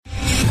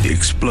The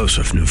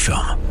explosive new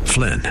film,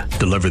 Flynn,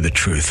 deliver the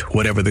truth,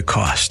 whatever the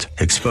cost,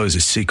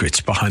 exposes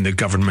secrets behind the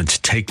government's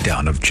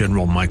takedown of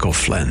General Michael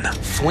Flynn.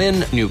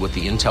 Flynn knew what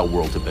the intel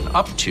world had been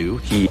up to.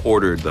 He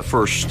ordered the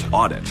first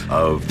audit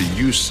of the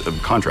use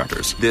of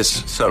contractors.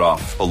 This set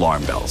off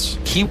alarm bells.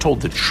 He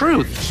told the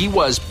truth. He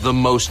was the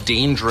most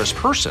dangerous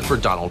person for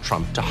Donald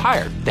Trump to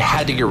hire. They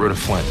had to get rid of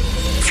Flynn.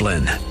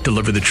 Flynn,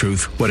 deliver the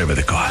truth, whatever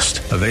the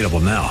cost. Available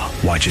now.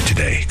 Watch it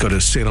today. Go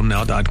to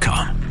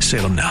salemnow.com.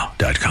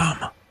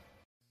 salemnow.com.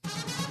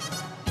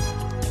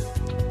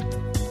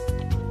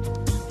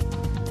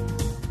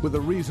 With a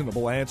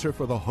reasonable answer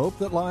for the hope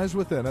that lies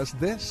within us,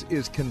 this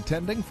is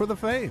Contending for the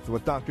Faith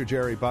with Dr.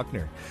 Jerry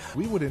Buckner.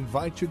 We would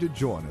invite you to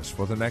join us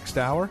for the next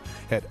hour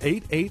at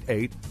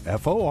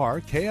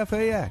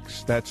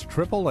 888-FOR-KFAX. That's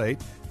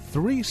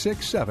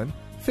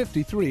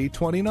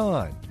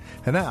 888-367-5329.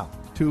 And now,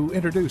 to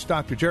introduce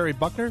Dr. Jerry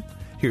Buckner,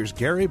 here's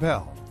Gary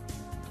Bell.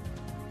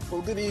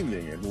 Well, good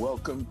evening and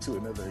welcome to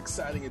another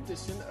exciting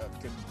edition of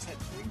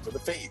Contending for the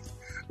Faith.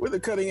 We're the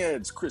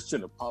cutting-edge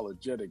Christian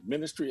apologetic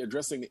ministry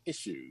addressing the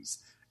issues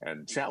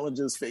and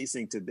challenges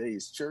facing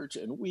today's church,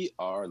 and we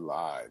are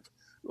live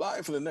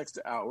for the next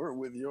hour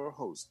with your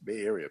host,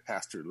 Bay Area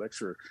pastor,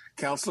 lecturer,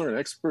 counselor, and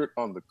expert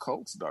on the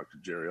cults, Dr.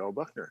 Jerry L.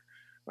 Buckner.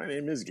 My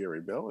name is Gary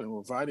Bell, and we're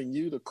inviting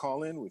you to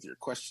call in with your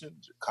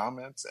questions, your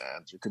comments,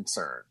 and your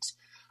concerns.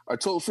 Our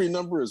toll-free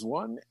number is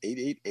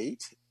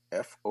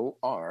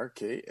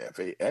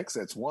 1-888-FOR-KFAX.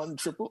 That's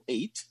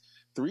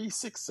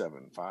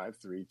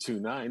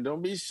 1-888-367-5329.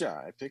 Don't be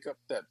shy. Pick up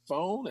that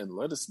phone and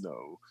let us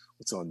know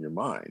what's on your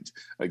mind.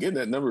 Again,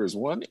 that number is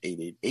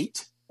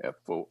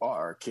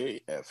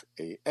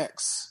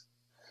 1-888-FOR-KFAX.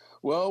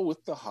 Well,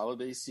 with the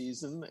holiday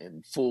season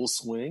in full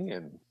swing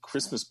and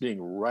Christmas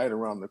being right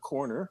around the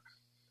corner,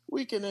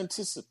 we can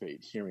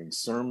anticipate hearing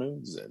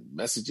sermons and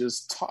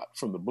messages taught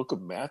from the book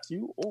of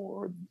Matthew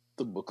or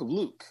the book of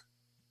Luke.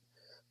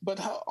 But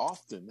how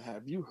often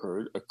have you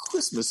heard a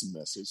Christmas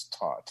message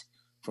taught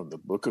from the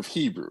book of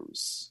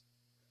Hebrews?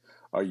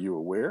 Are you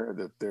aware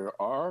that there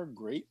are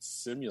great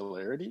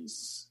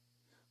similarities?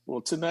 Well,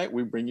 tonight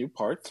we bring you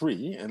part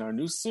 3 in our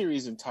new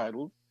series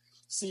entitled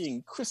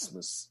Seeing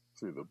Christmas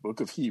Through the Book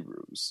of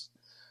Hebrews.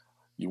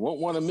 You won't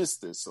want to miss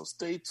this, so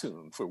stay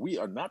tuned, for we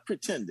are not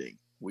pretending.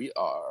 We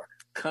are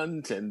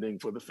contending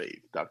for the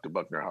faith. Dr.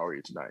 Buckner, how are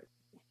you tonight?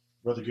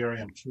 Brother Gary,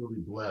 I'm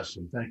truly blessed,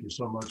 and thank you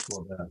so much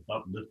for that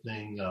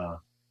uplifting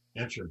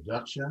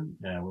introduction.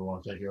 And we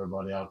want to thank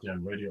everybody out there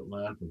in Radio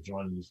Land for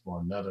joining us for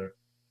another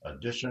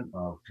edition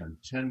of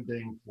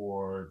Contending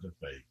for the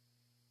Faith.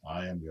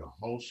 I am your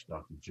host,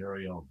 Dr.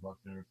 Jerry L.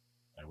 Buckner,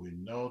 and we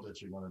know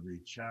that you're going to be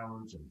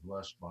challenged and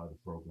blessed by the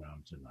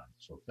program tonight.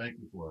 So thank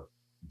you for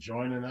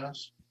joining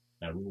us,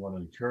 and we want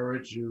to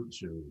encourage you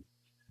to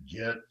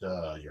get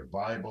your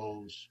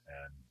Bibles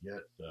and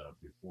get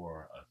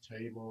before a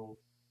table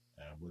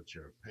and with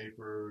your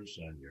papers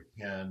and your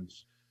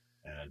pens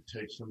and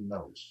take some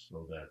notes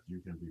so that you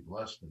can be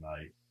blessed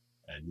tonight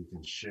and you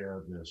can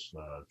share this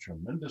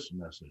tremendous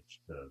message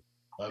to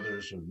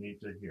others who need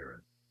to hear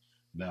it.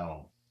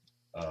 Now,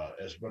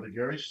 as Brother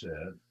Gary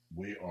said,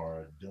 we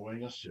are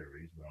doing a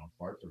series. We're on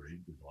part 3.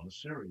 We're doing a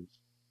series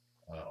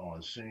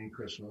on seeing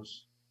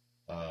Christmas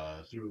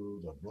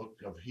through the book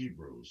of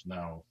Hebrews.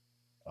 Now,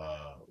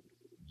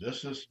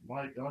 this is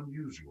like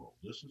unusual.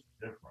 This is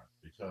different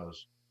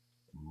because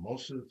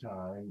most of the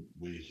time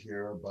we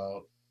hear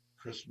about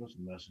Christmas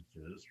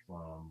messages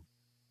from,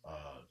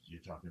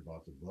 you're talking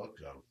about the book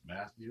of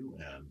Matthew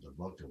and the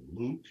book of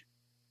Luke,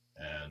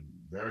 and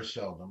very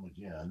seldom,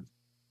 again,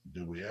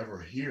 do we ever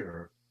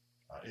hear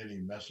any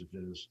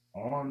messages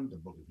on the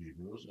book of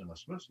Hebrews, and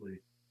especially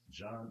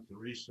John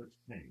 3:16.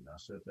 I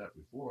said that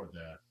before,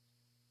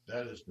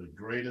 that is the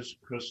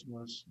greatest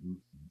Christmas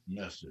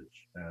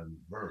message and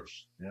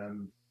verse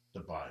in the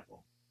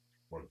Bible.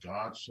 For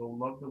God so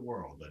loved the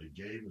world that he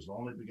gave his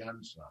only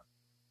begotten Son,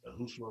 that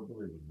whosoever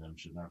believeth in him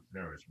should not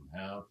perish but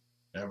have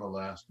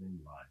everlasting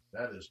life.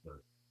 That is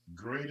the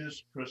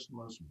greatest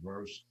Christmas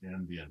verse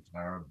in the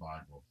entire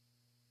Bible.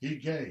 He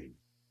gave,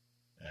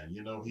 and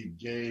he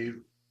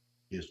gave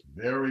his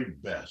very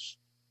best,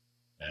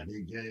 and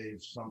he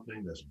gave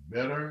something that's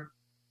better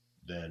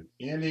than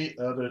any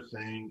other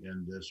thing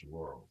in this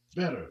world,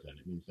 better than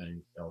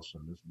anything else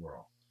in this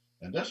world.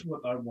 And that's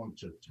what I want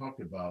to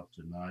talk about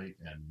tonight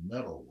and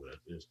meddle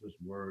with, is this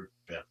word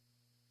better.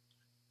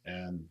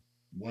 And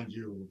when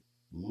you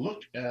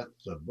look at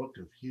the book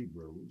of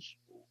Hebrews,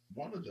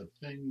 one of the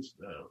things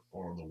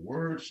or the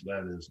words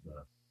that is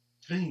the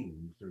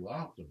theme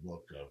throughout the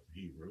book of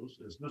Hebrews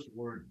is this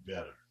word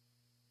better.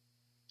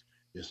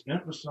 It's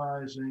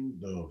emphasizing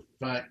the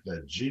fact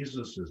that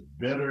Jesus is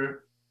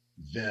better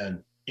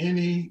than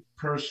any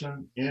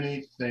person,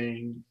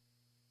 anything,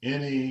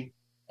 any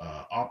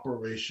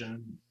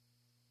operation,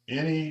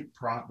 any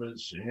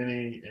prophets,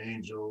 any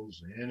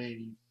angels,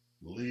 any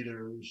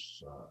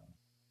leaders.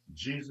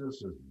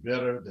 Jesus is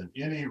better than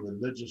any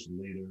religious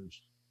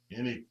leaders,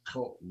 any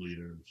cult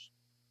leaders,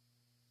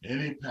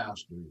 any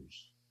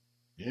pastors,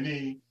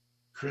 any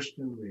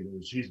Christian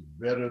leaders. He's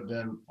better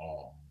than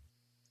all.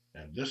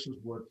 And this is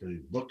what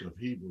the book of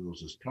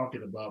Hebrews is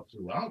talking about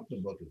throughout the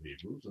book of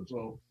Hebrews. And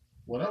so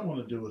what I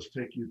want to do is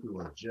take you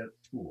through a jet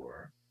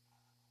tour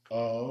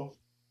of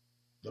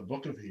the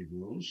book of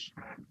Hebrews,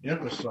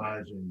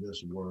 emphasizing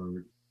this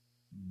word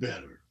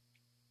better,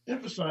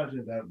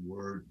 emphasizing that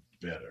word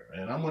better.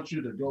 And I want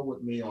you to go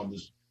with me on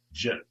this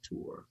jet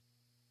tour,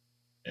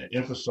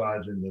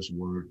 emphasizing this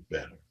word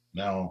better.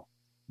 Now,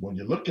 when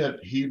you look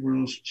at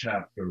Hebrews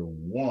chapter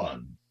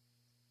 1,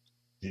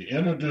 he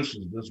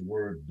introduces this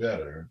word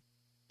better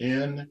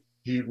in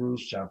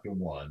Hebrews chapter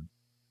 1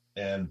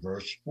 and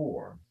verse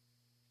 4.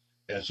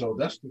 And so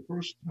that's the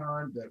first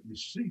time that we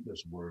see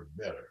this word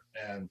better.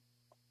 And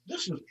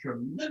this is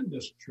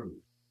tremendous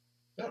truth.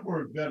 That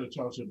word better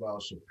talks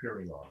about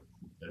superiority,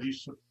 that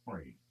he's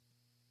supreme.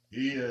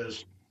 He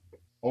is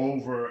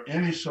over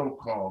any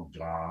so-called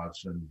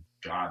gods and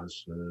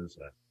goddesses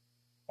and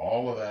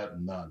all of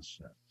that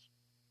nonsense.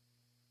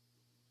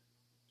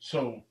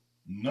 So,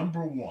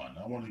 number one,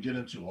 I want to get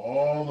into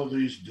all of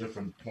these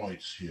different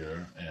points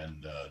here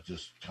and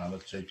just kind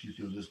of take you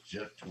through this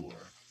jet tour.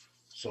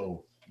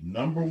 So,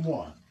 number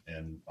one,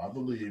 and I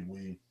believe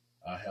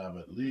I have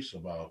at least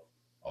about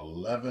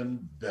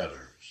 11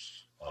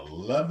 betters.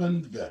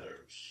 11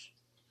 betters.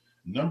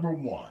 Number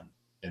one,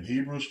 in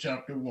Hebrews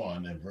chapter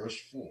 1 and verse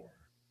 4,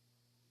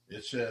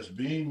 it says,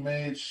 being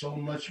made so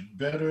much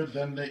better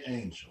than the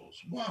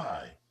angels.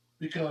 Why?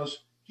 Because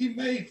he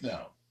made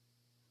them.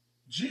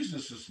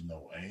 Jesus is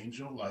no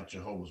angel like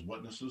Jehovah's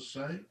Witnesses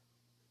say.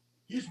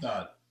 He's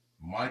not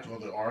Michael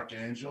the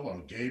Archangel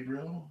or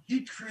Gabriel.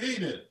 He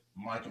created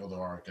Michael the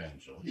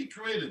Archangel. He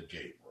created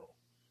Gabriel.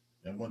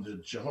 And when the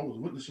Jehovah's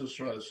Witnesses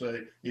try to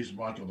say he's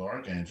Michael the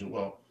Archangel,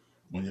 well,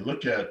 when you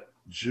look at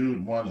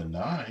Jude 1 and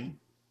 9,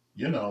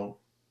 you know,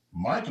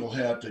 Michael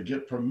had to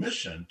get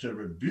permission to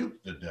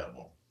rebuke the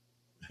devil.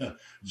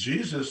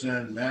 Jesus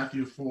in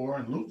Matthew 4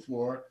 and Luke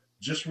 4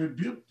 just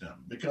rebuked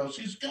him because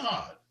he's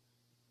God.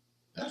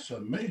 That's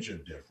a major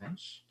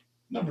difference.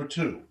 Number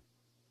two,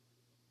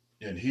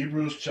 in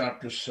Hebrews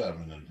chapter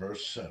 7 and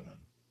verse 7,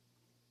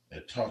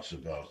 it talks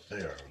about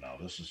there. Now,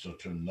 this is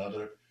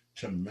another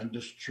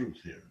tremendous truth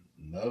here.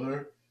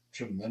 Another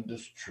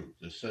tremendous truth.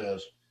 It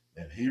says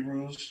in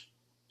Hebrews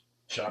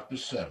chapter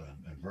 7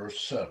 and verse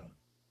 7,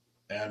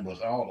 and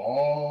without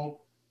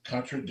all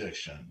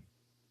contradiction,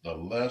 the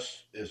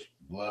less is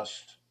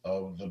blessed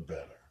of the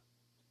better.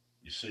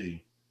 You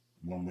see,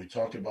 when we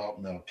talk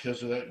about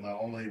Melchizedek,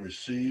 not only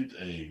received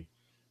a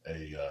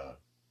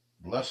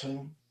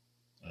blessing,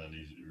 and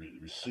he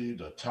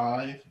received a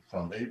tithe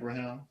from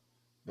Abraham,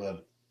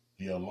 but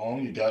he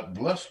got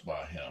blessed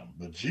by him.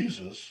 But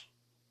Jesus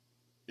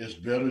is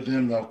better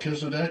than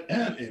Melchizedek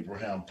and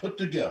Abraham put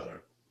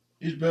together.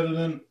 He's better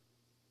than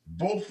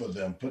both of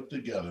them put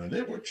together. And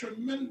they were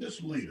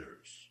tremendous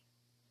leaders.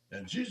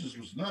 And Jesus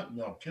was not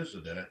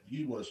Melchizedek.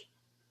 He was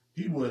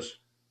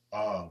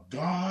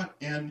God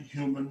in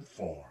human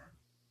form.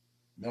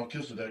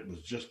 Melchizedek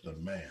was just a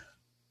man.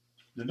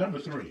 The number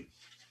three,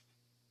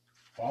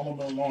 follow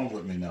along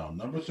with me now.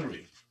 Number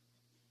three,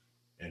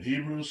 in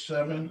Hebrews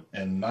 7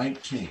 and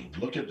 19,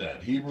 look at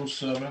that. Hebrews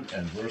 7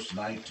 and verse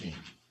 19.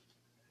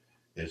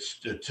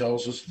 It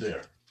tells us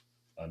there,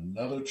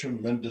 another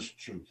tremendous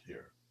truth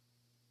here.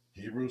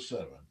 Hebrews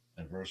 7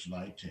 and verse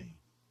 19.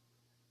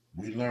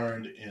 We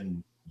learned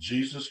in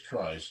Jesus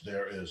Christ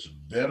there is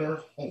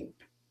better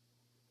hope.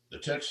 The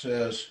text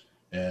says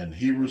in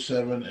Hebrews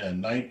 7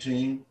 and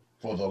 19,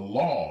 for the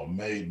law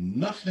made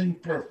nothing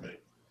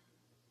perfect.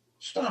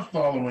 Stop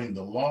following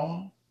the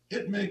law.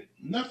 It made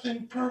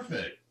nothing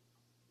perfect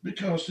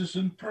because it's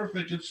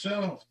imperfect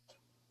itself.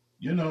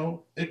 You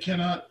know,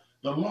 the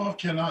law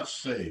cannot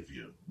save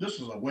you. This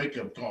is a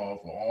wake-up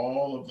call for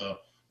all of the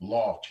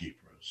law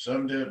keepers,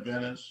 Seventh-day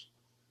Adventists,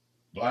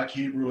 Black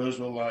Hebrew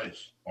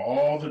Israelites,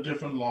 all the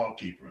different law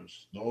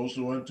keepers, those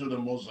who are into the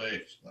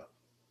Mosaic stuff.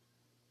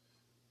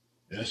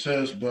 It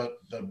says, but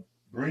the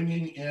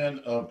bringing in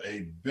of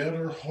a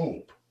better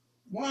hope.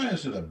 Why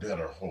is it a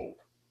better hope?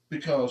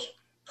 Because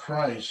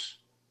Christ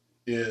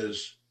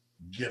is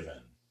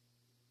given.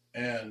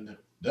 And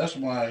that's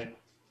why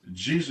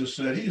Jesus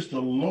said he's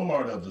the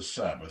Lord of the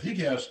Sabbath. He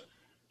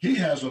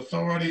has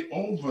authority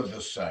over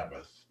the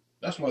Sabbath.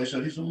 That's why he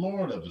said he's the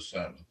Lord of the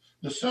Sabbath.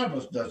 The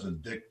Sabbath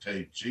doesn't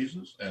dictate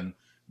Jesus. And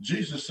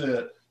Jesus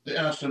said, they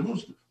asked him,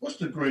 what's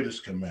the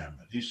greatest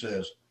commandment? He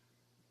says,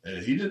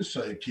 he didn't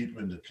say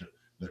keeping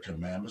the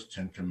commandments,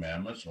 10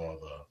 commandments, or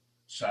the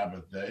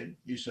Sabbath day.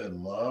 He said,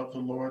 love the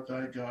Lord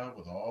thy God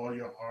with all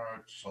your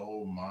heart,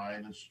 soul,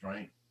 mind, and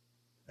strength,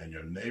 and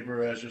your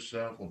neighbor as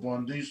yourself.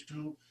 Upon these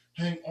two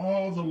hang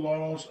all the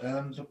laws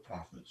and the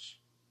prophets.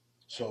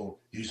 So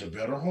he's a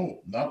better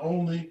hope, not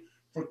only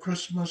for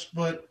Christmas,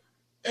 but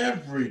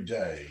every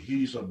day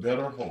he's a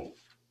better hope.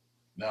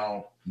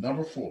 Now,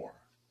 number 4.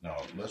 Now,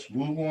 let's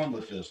move on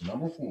with this.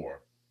 Number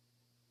 4,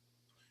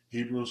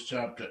 Hebrews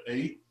chapter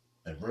 8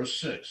 and verse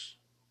 6.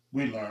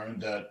 We learn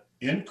that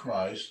in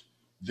Christ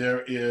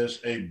there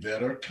is a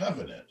better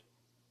covenant.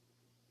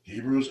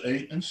 Hebrews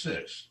 8 and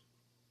 6.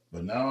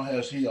 But now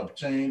has he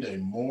obtained a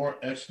more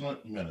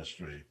excellent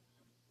ministry,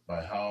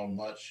 by how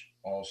much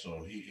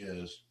also he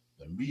is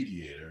the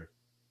mediator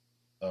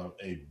of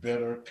a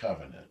better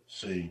covenant.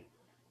 See,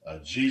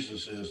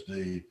 Jesus is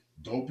the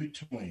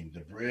go-between,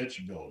 the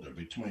bridge builder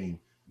between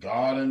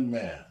God and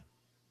man.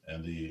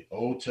 And the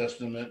Old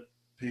Testament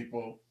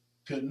people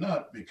could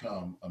not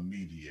become a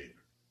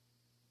mediator.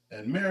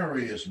 And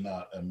Mary is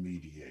not a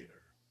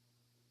mediator.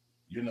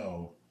 You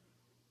know,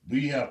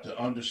 we have to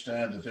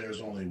understand that there's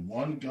only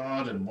one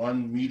God and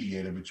one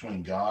mediator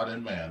between God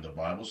and man, the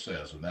Bible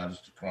says, and that is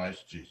the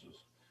Christ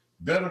Jesus.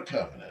 Better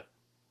covenant,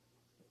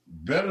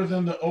 better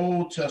than the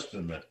Old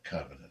Testament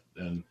covenant.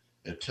 And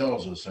it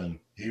tells us in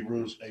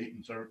Hebrews 8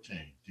 and 13,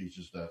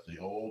 teaches that the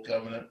old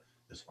covenant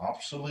is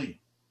obsolete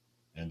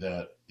and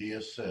that he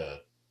has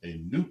said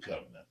a new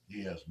covenant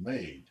he has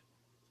made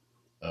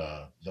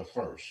the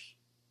first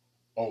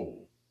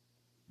old.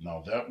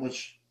 Now that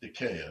which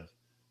decayeth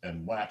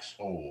and wax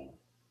old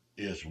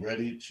is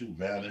ready to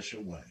vanish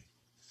away.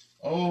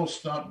 Oh,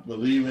 stop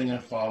believing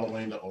and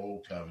following the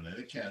old covenant.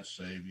 It can't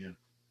save you.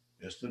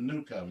 It's the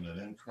new covenant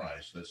in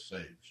Christ that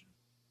saves you.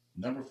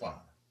 Number 5,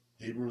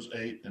 Hebrews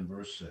 8 and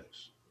verse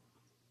 6.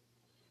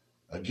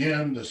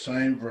 Again, the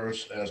same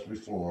verse as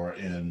before.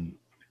 In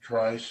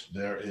Christ,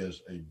 there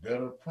is a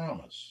better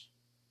promise.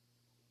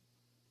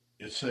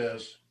 It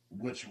says,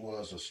 which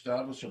was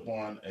established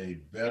upon a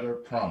better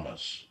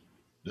promise.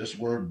 This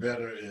word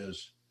better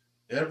is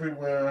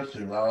everywhere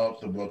throughout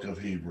the book of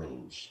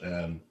Hebrews.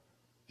 And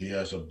he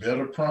has a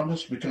better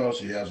promise because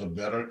he has a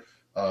better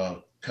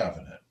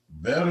covenant.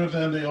 Better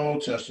than the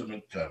Old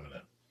Testament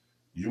covenant.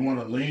 You want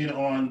to lean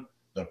on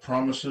the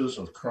promises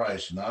of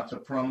Christ, not the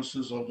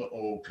promises of the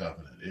old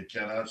covenant. It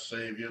cannot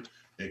save you.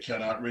 It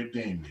cannot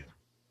redeem you.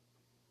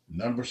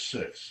 Number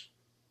 6,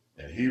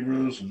 in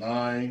Hebrews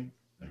 9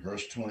 and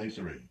verse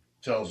 23,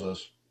 tells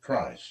us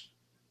Christ,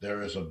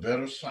 there is a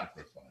better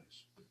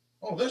sacrifice.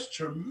 Oh, that's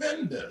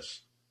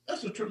tremendous.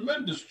 That's a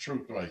tremendous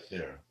truth right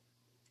there.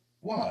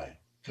 Why?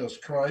 Because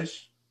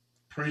Christ's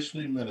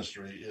priestly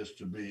ministry is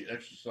to be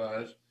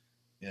exercised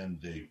in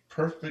the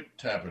perfect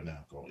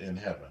tabernacle in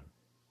heaven.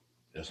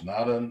 It's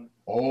not an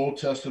Old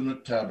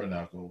Testament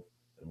tabernacle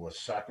where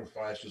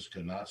sacrifices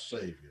cannot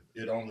save you.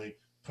 It only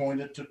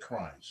pointed to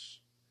Christ.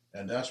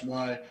 And that's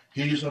why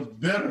he's a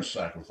better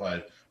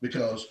sacrifice,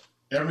 because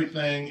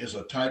everything is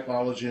a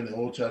typology in the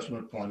Old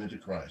Testament pointing to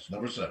Christ.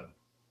 Number 7,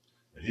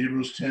 in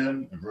Hebrews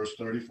 10 and verse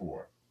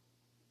 34.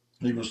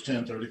 Hebrews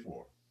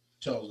 10:34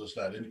 tells us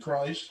that in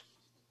Christ,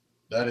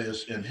 that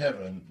is, in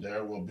heaven,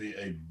 there will be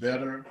a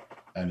better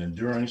and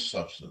enduring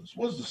substance.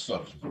 What is the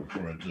substance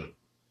referring to?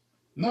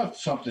 Not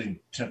something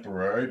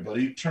temporary, but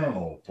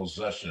eternal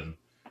possession.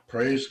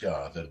 Praise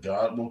God, that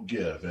God will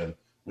give. And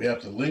we have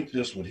to link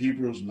this with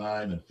Hebrews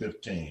 9 and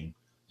 15.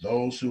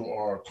 Those who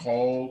are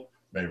called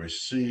may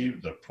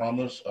receive the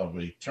promise of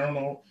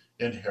eternal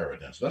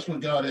inheritance. That's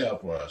what God has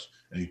for us,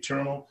 an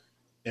eternal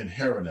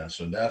inheritance.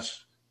 And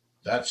that's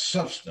that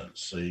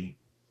substance, see?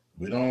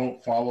 We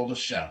don't follow the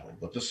shadow,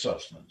 but the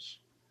substance.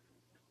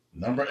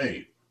 Number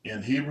 8,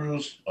 in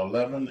Hebrews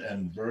 11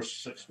 and verse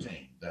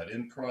 16, that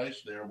in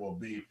Christ there will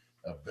be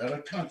a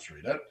better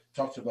country. That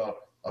talks about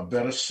a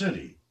better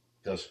city,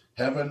 because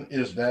heaven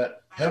is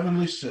that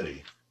heavenly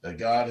city that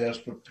God has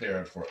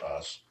prepared for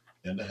us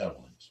in the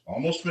heavens.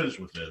 Almost finished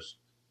with this.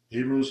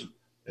 Hebrews,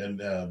 and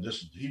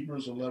this is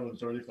Hebrews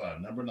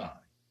 11:35, number 9.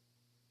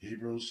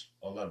 Hebrews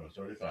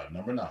 11:35,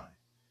 number 9.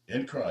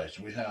 In Christ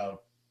we have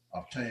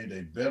obtained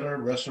a better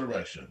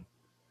resurrection.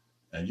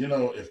 And you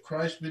know, if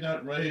Christ be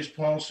not raised,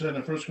 Paul said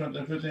in 1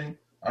 Corinthians 15,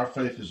 our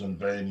faith is in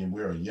vain and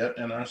we are yet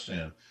in our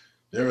sin.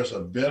 There is a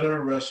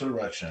better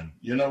resurrection.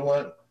 You know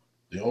what?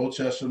 The Old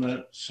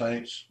Testament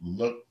saints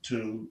looked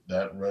to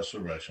that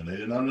resurrection. They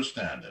didn't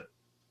understand it.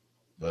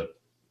 But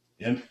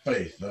in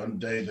faith, one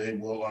day they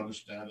will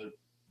understand it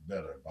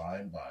better by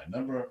and by.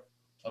 Number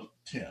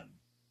 10,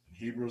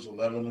 Hebrews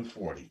 11 and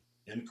 40.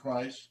 In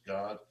Christ,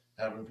 God,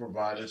 having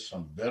provided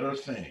some better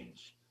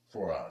things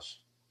for us,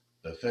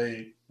 that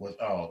they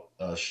without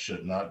us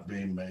should not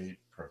be made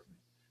perfect.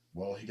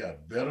 Well, he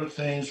got better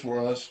things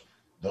for us.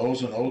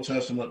 Those in the Old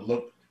Testament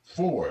look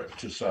forward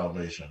to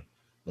salvation.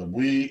 But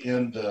we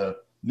in the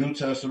New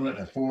Testament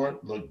and forward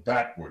look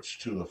backwards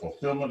to the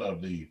fulfillment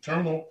of the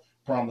eternal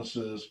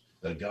promises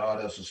that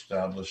God has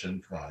established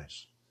in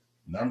Christ.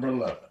 Number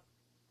 11.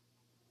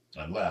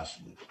 And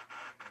lastly,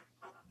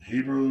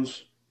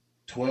 Hebrews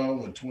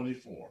 12 and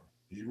 24.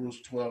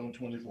 Hebrews 12 and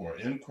 24.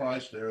 In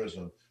Christ there is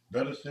a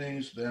better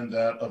things than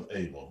that of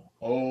Abel.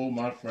 Oh,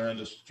 my friend,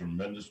 this is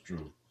tremendous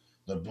truth.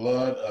 The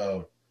blood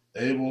of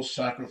Abel's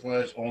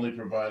sacrifice only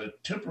provided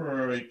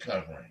temporary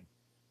covering,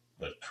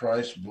 but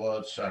Christ's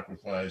blood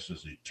sacrifice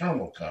is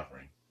eternal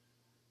covering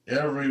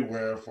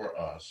everywhere for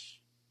us.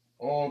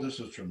 Oh, this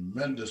is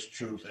tremendous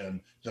truth, and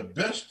the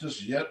best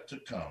is yet to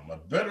come. The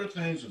better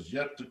things is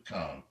yet to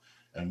come,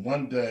 and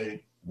one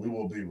day we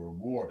will be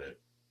rewarded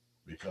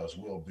because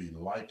we'll be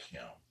like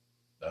him.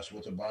 That's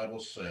what the Bible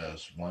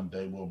says. One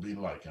day we'll be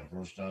like him.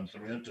 1 John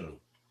 3 and 2.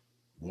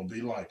 We'll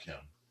be like him.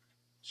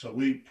 So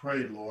we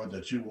pray, Lord,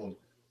 that you will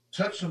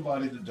touch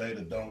somebody today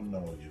that don't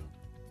know you,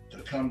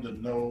 to come to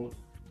know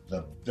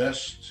the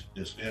best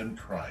is in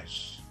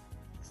Christ.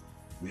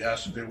 We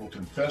ask that they will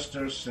confess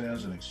their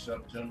sins and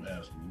accept him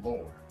as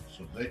Lord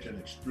so they can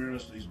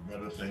experience these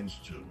better things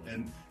too.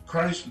 In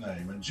Christ's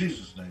name, in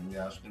Jesus' name, we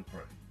ask and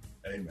pray.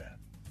 Amen.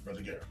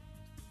 Brother Gary.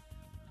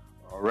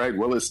 All right,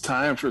 well, it's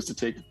time for us to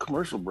take a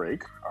commercial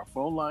break. Our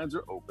phone lines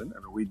are open,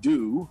 and we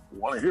do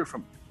want to hear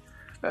from you.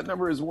 That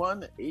number is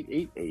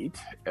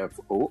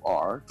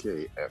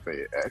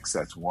 1-888-FORKFAX.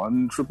 That's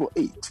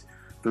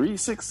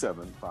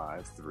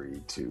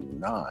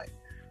 1-888-367-5329.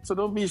 So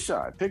don't be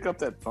shy. Pick up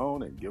that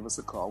phone and give us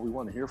a call. We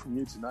want to hear from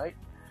you tonight.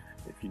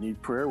 If you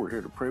need prayer, we're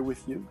here to pray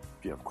with you.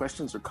 If you have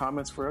questions or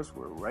comments for us,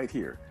 we're right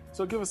here.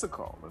 So give us a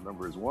call. The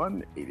number is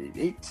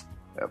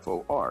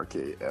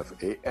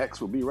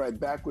 1-888-FORKFAX. We'll be right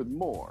back with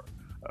more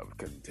of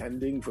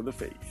Contending for the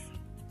Faith.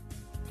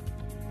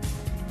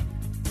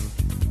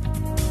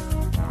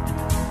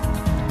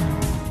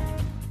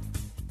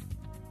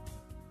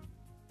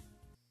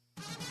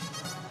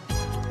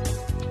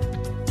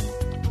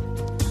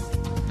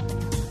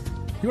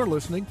 You're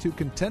listening to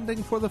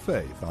Contending for the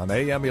Faith on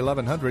AM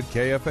 1100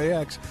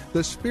 KFAX,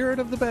 the Spirit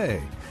of the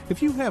Bay.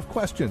 If you have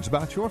questions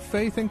about your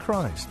faith in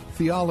Christ,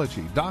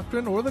 theology,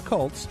 doctrine, or the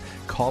cults,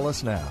 call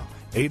us now.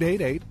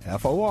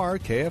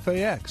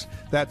 888-FOR-KFAX.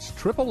 That's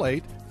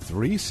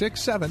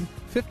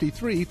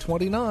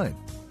 888-367-5329.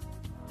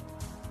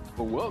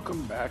 Well,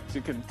 welcome back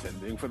to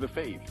Contending for the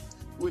Faith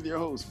with your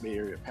host, Bay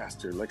Area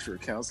pastor, lecturer,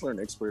 counselor,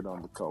 and expert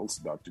on the cults,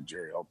 Dr.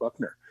 Jerry L.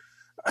 Buckner.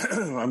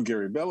 I'm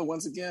Gary Bella.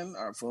 Once again,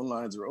 our phone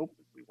lines are open.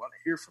 We want to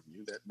hear from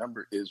you. That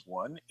number is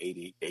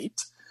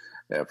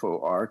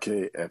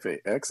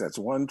 1-888-FORKFAX. That's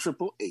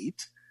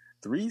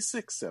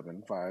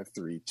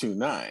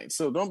 1-888-367-5329.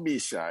 So don't be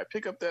shy.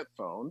 Pick up that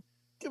phone.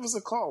 Give us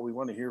a call. We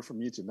want to hear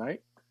from you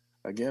tonight.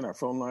 Again, our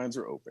phone lines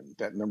are open.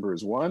 That number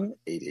is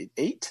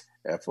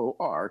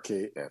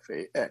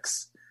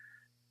 1-888-FORKFAX.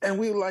 And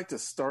we would like to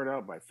start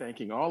out by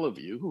thanking all of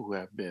you who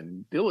have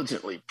been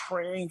diligently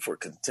praying for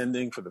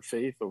Contending for the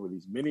Faith over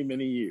these many,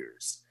 many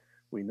years.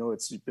 We know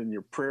it's been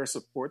your prayer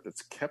support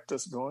that's kept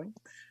us going.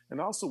 And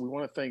also, we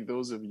want to thank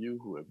those of you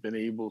who have been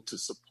able to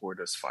support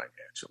us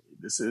financially.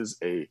 This is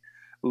a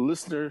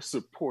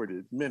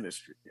listener-supported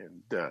ministry,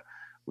 and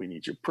we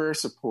need your prayer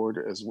support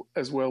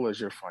as well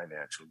as your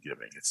financial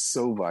giving. It's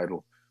so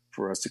vital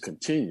for us to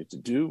continue to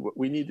do what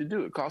we need to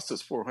do. It costs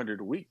us $400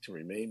 a week to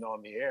remain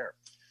on the air.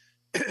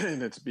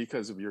 And it's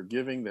because of your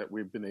giving that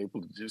we've been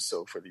able to do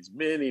so for these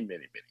many, many,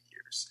 many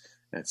years.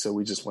 And so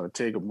we just want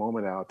to take a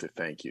moment out to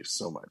thank you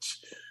so much.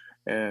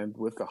 And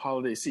with the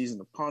holiday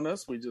season upon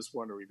us, we just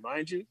want to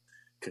remind you,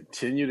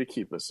 continue to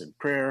keep us in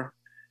prayer.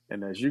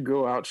 And as you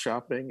go out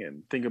shopping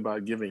and think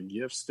about giving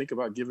gifts, think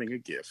about giving a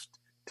gift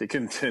to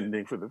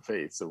Contending for the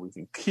Faith so we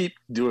can keep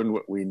doing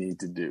what we need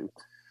to do.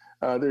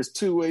 There's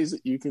two ways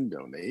that you can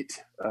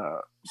donate.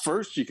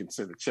 First, you can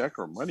send a check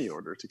or money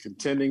order to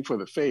Contending for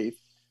the Faith,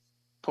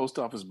 Post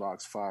Office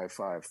Box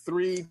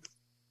 553,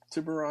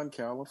 Tiburon,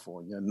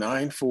 California,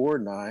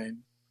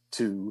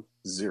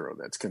 94920.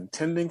 That's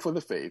Contending for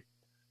the Faith,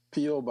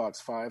 P.O. Box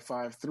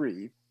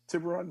 553,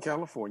 Tiburon,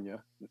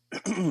 California,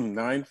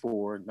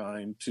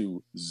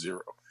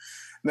 94920.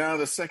 Now,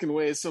 the second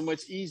way is so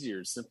much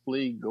easier.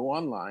 Simply go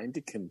online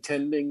to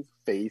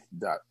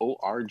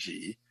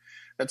contendingfaith.org.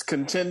 That's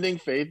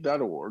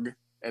contendingfaith.org,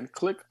 and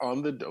click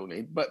on the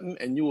donate button,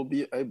 and you will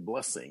be a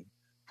blessing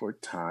for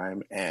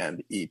time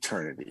and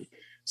eternity.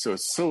 So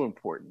it's so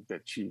important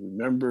that you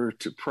remember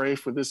to pray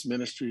for this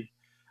ministry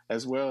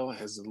as well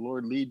as the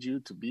Lord lead you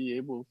to be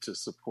able to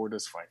support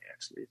us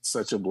financially. It's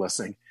such a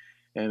blessing,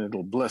 and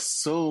it'll bless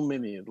so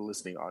many in the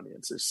listening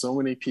audience. There's so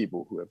many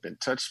people who have been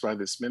touched by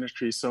this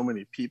ministry, so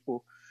many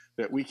people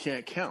that we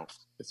can't count.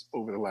 It's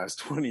over the last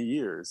 20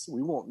 years.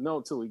 We won't know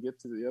till we get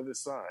to the other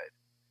side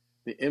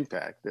the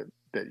impact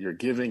that your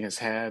giving has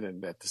had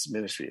and that this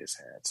ministry has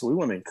had. So we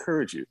want to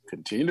encourage you,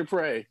 continue to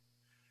pray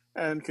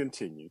and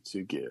continue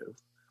to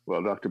give.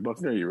 Well, Dr.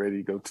 Buckner, are you ready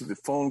to go to the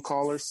phone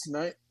callers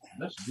tonight?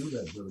 Let's do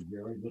that, Brother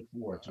Gary. Look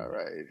forward to it. All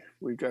right.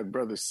 We got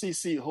Brother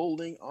CC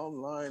Holding on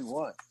line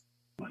one.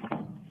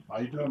 How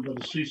you doing,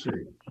 Brother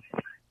CC?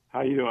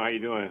 How you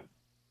doing?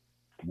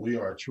 We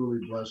are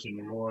truly blessing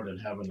the Lord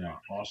and having an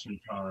awesome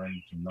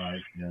time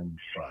tonight in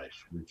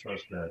Christ. We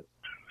trust that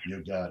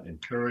you got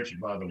encouraged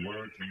by the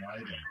word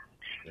tonight, and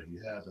if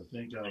you had to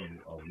think of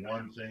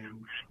one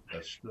thing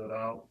that stood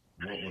out,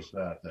 what was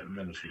that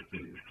ministered to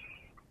you?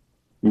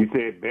 You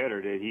said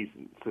better that he's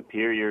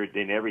superior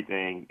than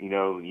everything.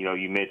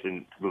 You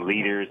mentioned the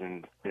leaders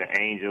and the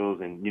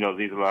angels, and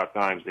these are a lot of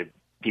times that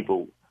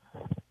people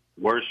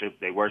worship.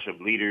 They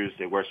worship leaders,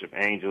 they worship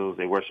angels,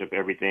 they worship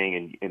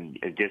everything, and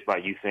just by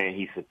you saying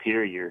he's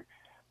superior,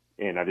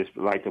 and I just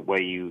like the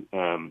way you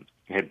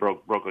had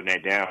broken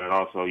that down, and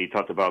also you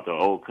talked about the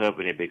old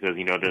covenant because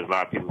there's a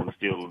lot of people who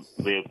still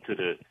live to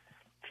the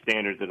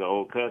standards of the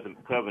old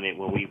covenant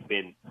when we've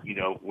been,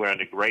 we're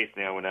under grace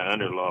now, we're not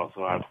under law.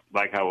 So I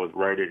like how it was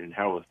worded and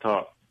how it was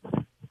taught.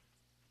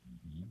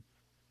 Mm-hmm.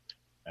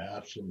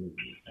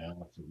 Absolutely.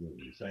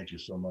 Thank you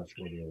so much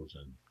for those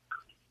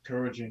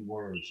encouraging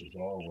words as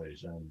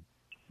always. And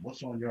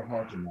what's on your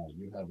heart tonight?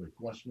 You have a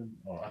question?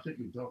 I think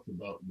we talked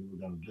about we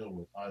were going to deal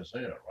with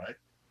Isaiah, right?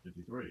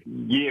 53.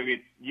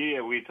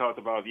 We talked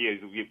about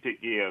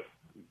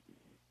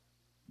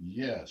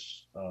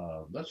Yes,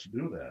 let's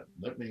do that.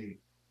 Let me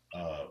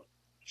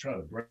try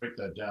to break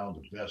that down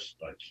the best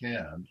I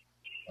can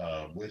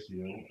with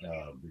you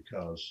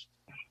because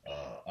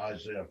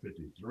Isaiah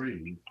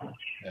 53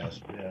 has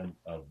been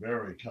a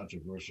very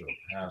controversial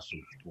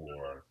passage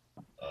for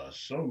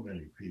so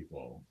many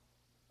people,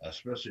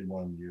 especially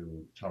when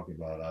you talk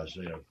about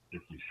Isaiah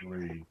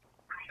 53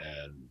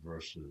 and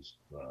verse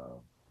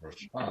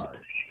 5.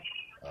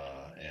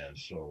 And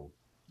so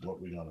what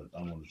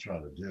I'm going to try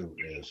to do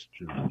is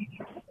to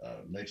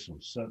make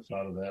some sense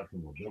out of that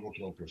from a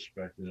biblical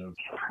perspective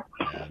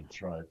and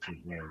try to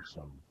bring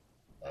some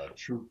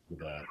truth to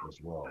that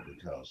as well,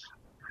 because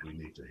we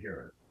need to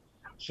hear it.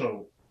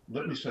 So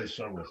let me say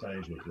several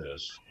things with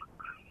this.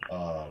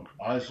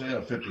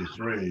 Isaiah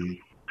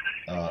 53,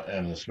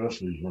 and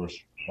especially verse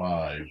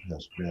 5,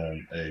 has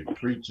been a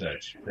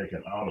pretext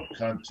taken out of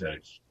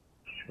context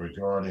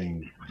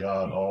regarding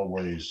God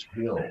always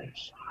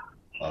heals.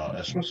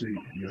 Especially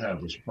you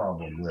have this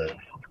problem with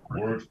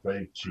word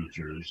faith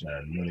teachers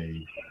and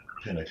many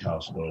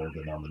Pentecostal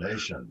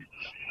denominations.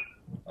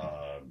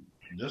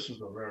 This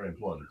is a very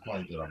important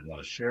point that I'm going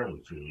to share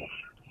with you,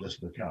 just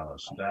to kind of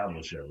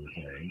establish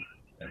everything,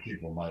 and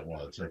people might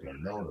want to take a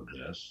note of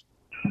this.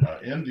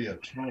 In the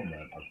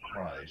atonement of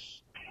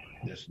Christ,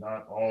 it's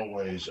not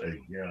always a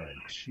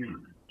guarantee,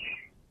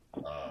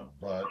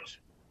 but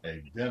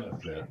a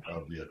benefit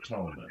of the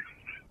atonement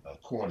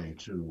according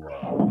to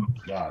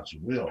God's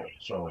will.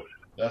 So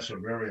that's a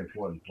very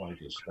important point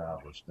to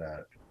establish,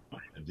 that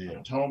the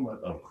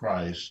atonement of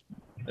Christ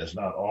is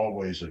not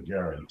always a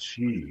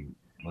guarantee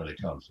when it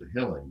comes to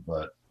healing,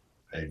 but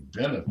a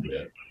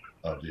benefit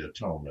of the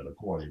atonement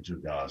according to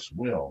God's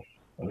will.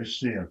 And we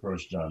see in 1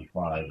 John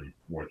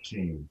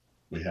 5:14,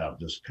 we have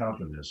this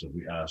confidence: if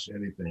we ask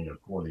anything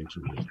according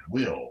to his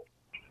will,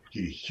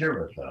 he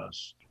heareth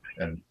us.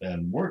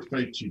 And word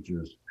faith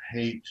teachers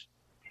hate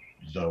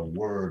the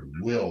word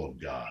will of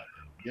God.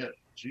 And yet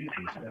Jesus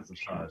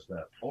emphasized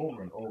that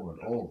over and over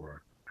and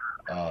over.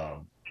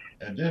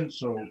 And then,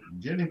 so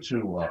getting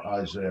to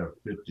Isaiah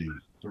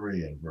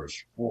 53 and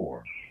verse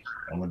 4,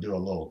 I'm going to do a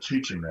little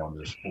teaching on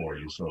this for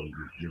you so to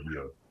give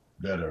you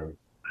a better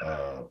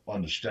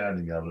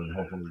understanding of it, and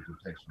hopefully you can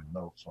take some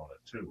notes on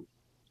it too.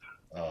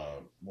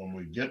 When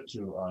we get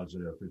to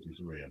Isaiah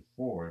 53 and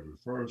 4, it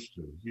refers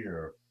to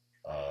here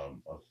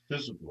a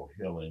physical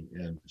healing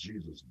in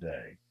Jesus'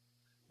 day.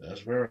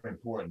 That's very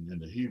important in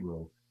the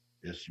Hebrew.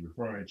 It's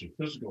referring to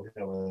physical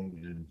healing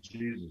in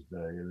Jesus' day.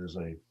 It is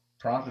a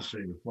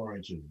prophecy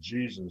referring to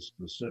Jesus'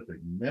 specific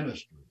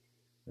ministry.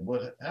 And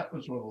what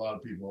happens with a lot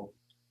of people,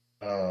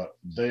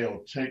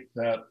 they'll take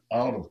that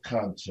out of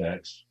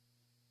context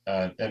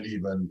and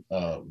even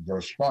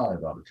verse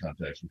 5 out of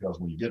context, because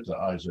when you get to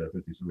Isaiah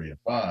 53 and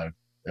 5,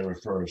 it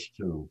refers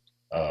to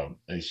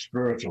a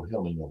spiritual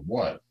healing of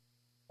what?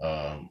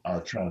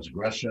 Our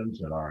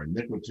transgressions and our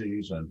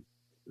iniquities. And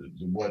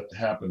what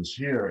happens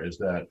here is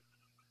that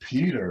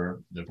Peter,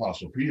 the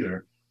Apostle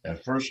Peter, in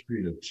 1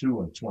 Peter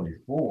 2 and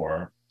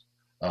 24,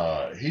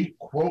 he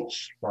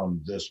quotes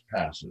from this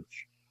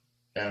passage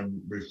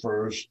and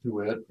refers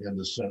to it in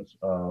the sense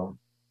of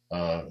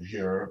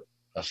here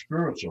a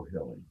spiritual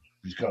healing,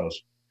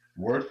 because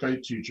word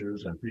faith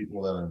teachers and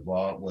people that are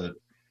involved with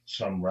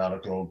some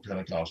radical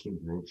Pentecostal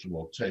groups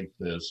will take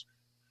this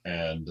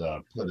and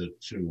put it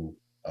to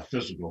a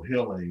physical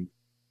healing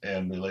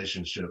in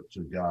relationship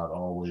to God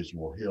always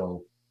will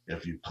heal.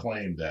 If you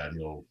claim that,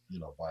 he'll,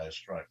 by his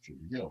stripes you'll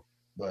be healed.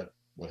 But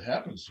what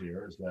happens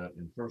here is that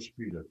in 1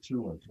 Peter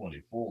 2 and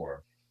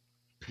 24,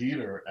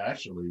 Peter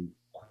actually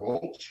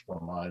quotes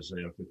from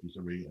Isaiah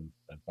 53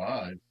 and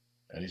 5,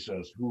 and he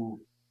says, who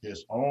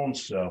his own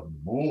self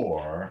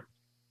bore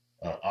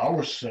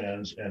our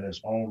sins in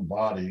his own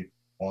body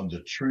on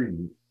the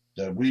tree,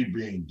 that we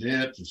being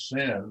dead to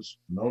sins,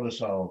 notice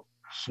how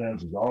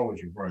sins is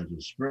always referring to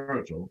the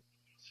spiritual,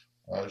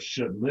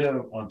 should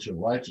live unto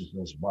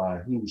righteousness, by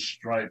whose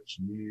stripes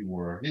ye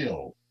were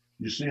healed.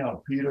 You see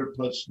how Peter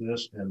puts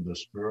this in the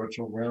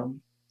spiritual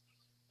realm?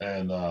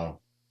 And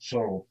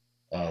so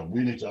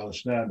we need to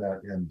understand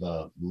that in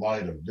the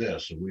light of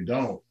this. If we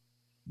don't,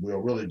 we'll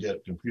really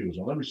get confused.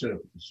 And let me say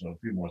a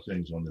few more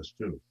things on this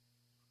too.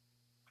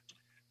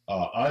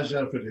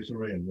 Isaiah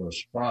 53 and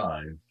verse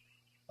 5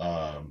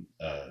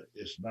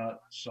 is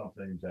not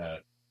something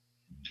that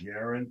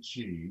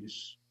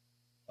guarantees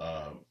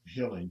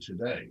healing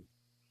today,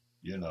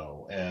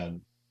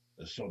 and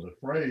so the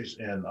phrase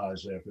in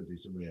Isaiah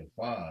 53 and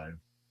 5,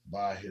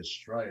 by his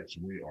stripes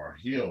we are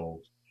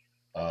healed,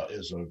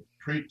 is a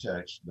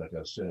pretext, like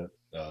I said,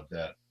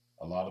 that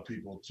a lot of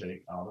people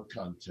take out of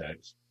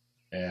context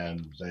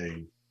and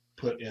they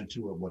put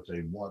into it what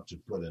they want to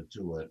put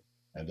into it,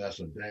 and that's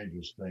a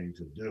dangerous thing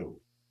to do.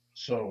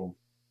 So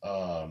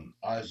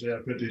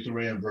Isaiah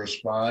 53 and verse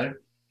 5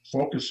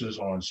 focuses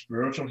on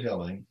spiritual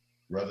healing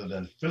rather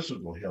than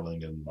physical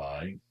healing in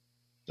mind.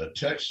 The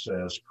text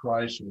says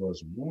Christ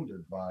was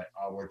wounded by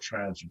our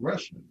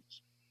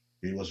transgressions.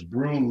 He was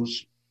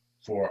bruised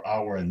for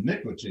our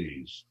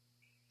iniquities.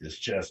 His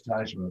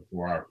chastisement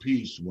for our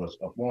peace was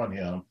upon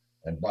him,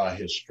 and by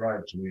his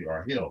stripes we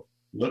are healed.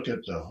 Look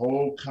at the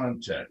whole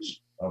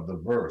context of the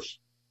verse.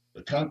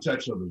 The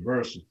context of the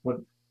verse is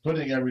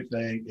putting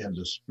everything in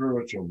the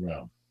spiritual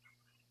realm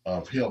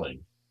of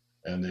healing.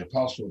 And the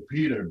Apostle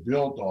Peter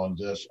built on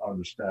this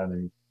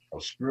understanding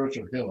of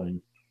spiritual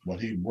healing when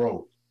he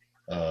wrote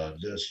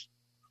this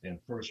in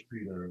 1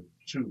 Peter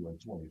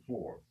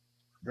 2:24.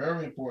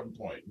 Very important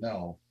point.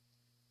 Now,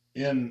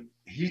 in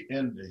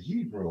the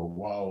Hebrew,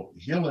 while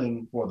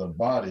healing for the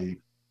body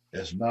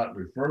is not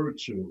referred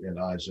to in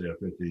Isaiah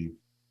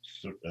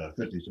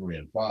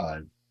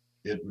 53:5,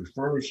 it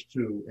refers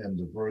to in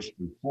the verse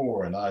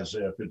before in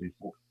Isaiah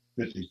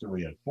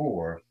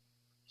 53:4.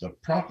 The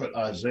prophet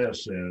Isaiah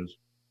says,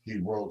 he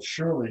wrote,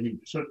 surely he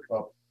took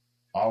up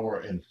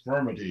our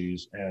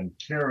infirmities and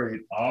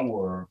carried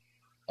our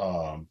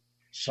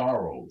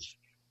sorrows,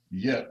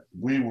 yet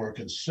we were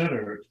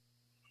considered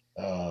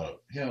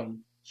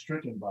him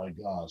stricken by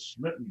God,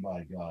 smitten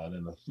by God,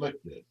 and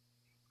afflicted.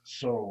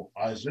 So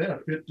Isaiah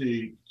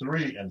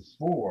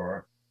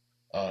 53:4,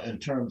 in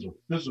terms of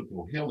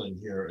physical healing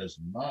here, is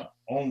not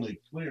only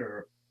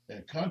clear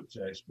in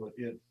context, but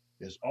it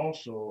is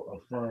also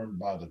affirmed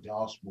by the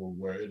gospel,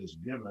 where it is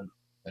given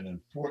an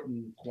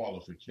important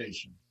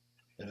qualification.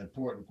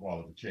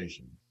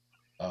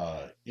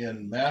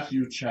 In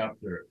Matthew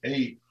chapter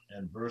 8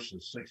 and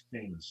verses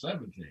 16 and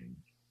 17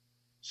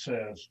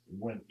 says,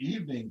 when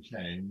evening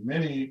came,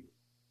 many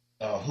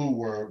who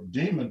were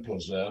demon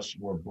possessed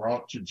were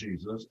brought to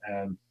Jesus,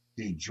 and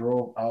he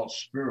drove out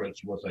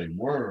spirits with a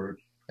word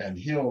and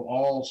healed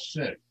all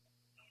sick.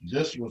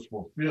 This was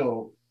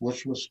fulfilled,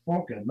 which was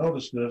spoken.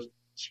 Notice this,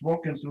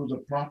 spoken through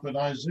the prophet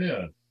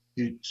Isaiah.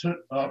 He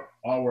took up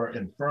our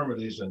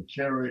infirmities and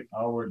carried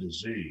our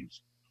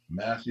disease.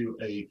 Matthew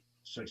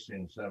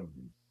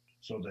 8:16-17.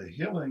 So the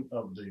healing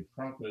of the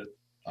prophet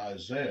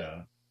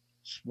Isaiah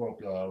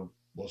spoke of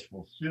was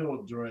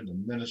fulfilled during the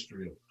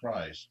ministry of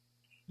Christ,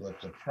 but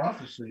the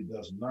prophecy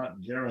does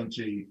not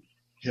guarantee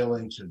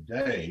healing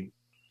today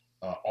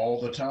all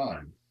the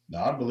time.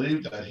 Now, I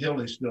believe that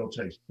healing still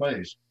takes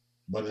place,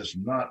 but it's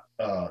not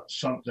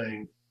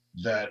something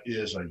that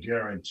is a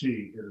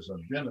guarantee. It is a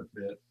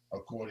benefit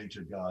according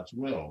to God's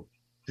will.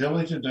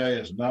 Healing today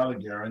is not a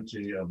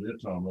guarantee of the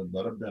atonement,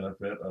 but a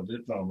benefit of the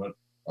atonement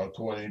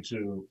according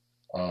to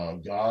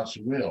God's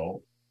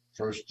will.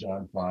 1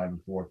 John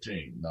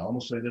 5:14. Now, I'm going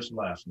to say this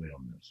lastly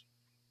on this.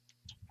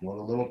 Going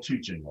a little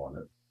teaching on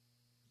it.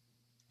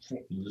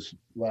 This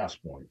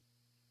last point.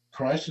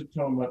 Christ's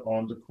atonement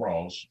on the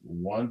cross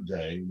one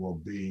day will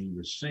be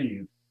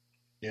received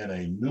in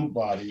a new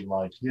body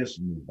like his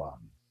new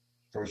body.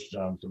 1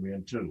 John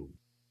 3:2.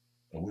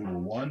 And we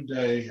will one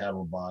day have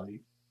a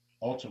body,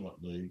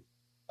 ultimately,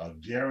 a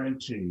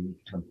guaranteed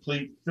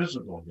complete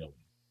physical healing.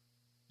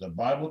 The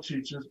Bible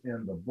teaches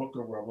in the book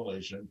of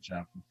Revelation,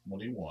 chapter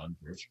 21,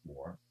 verse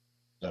 4,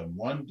 that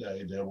one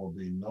day there will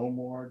be no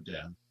more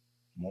death,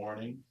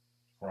 mourning,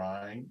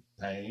 crying,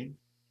 pain.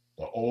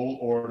 The old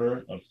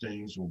order of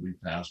things will be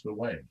passed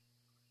away.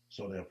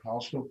 So the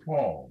Apostle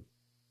Paul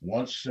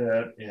once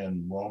said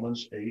in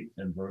Romans 8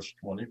 and verse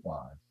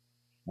 25,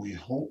 we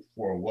hope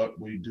for what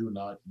we do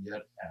not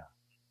yet have.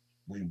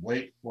 We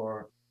wait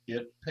for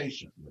it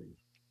patiently.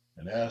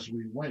 And as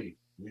we wait,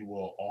 we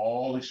will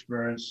all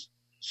experience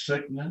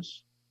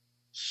sickness,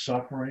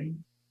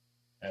 suffering,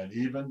 and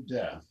even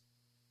death.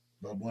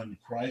 But when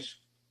Christ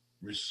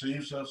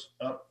receives us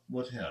up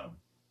with him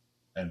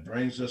and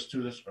brings us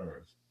to this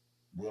earth,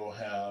 we'll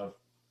have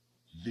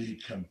the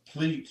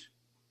complete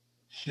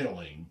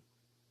healing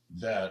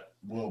that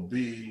will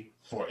be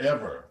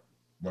forever.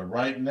 But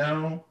right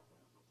now,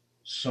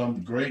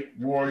 some great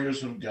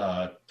warriors of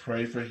God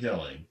pray for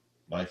healing,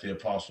 like the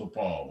Apostle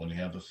Paul when he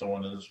had the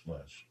thorn in his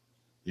flesh.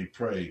 He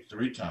prayed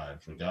 3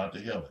 times for God to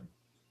heal him.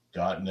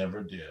 God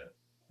never did,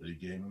 but he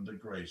gave him the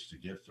grace to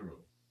get through.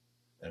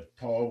 And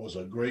Paul was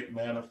a great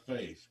man of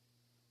faith.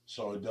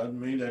 So it doesn't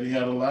mean that he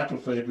had a lack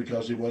of faith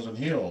because he wasn't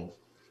healed.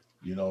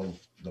 You know,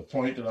 the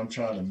point that I'm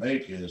trying to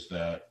make is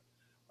that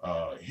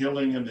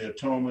healing in the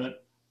atonement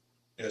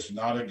is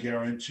not a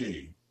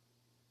guarantee,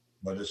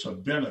 but it's a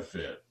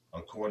benefit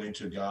according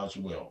to God's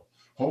will.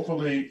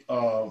 Hopefully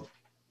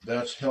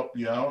that's helped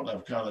you out.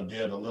 I've kind of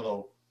did a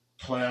little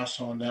class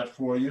on that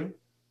for you,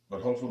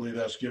 but hopefully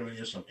that's given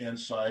you some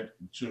insight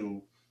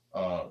to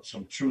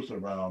some truth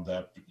around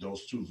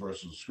those 2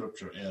 verses of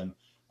scripture in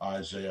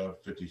Isaiah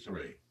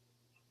 53.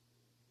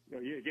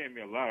 You gave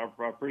me a lot.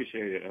 I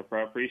appreciate it.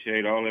 I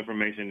appreciate all the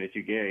information that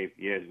you gave.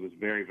 Yes, it was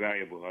very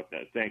valuable.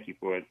 Thank you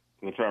for it.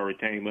 I'm going to try to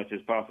retain as much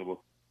as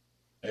possible.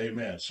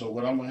 Amen. So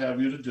what I'm going to have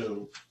you to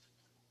do,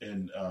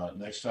 and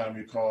next time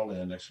you call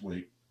in next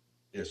week,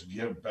 is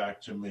give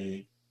back to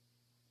me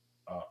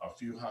a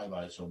few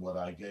highlights of what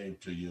I gave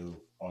to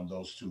you on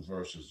those 2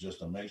 verses, just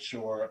to make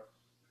sure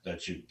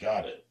that you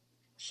got it.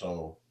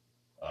 So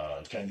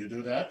can you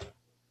do that?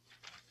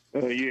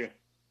 Yeah.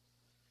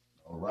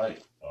 All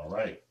right.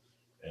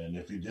 And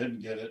if you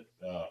didn't get it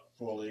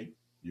fully,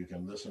 you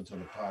can listen to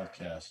the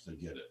podcast to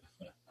get it.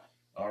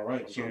 All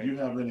right. Okay. So do you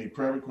have any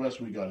prayer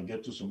requests? We got to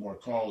get to some more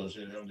callers.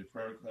 Do you have any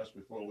prayer requests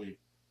before we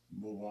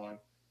move on?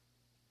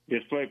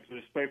 Just pray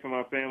for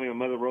my family, my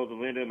mother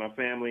Rosalinda, my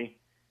family,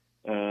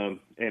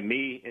 and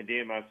me, and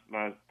then my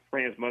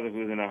friend's mother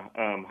who's in a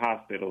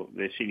hospital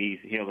that she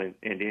needs healing,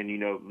 and then,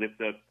 lift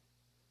up,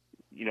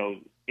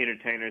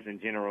 entertainers in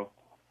general.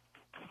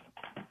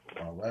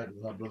 All right.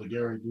 We'll have Brother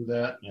Gary do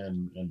that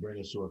and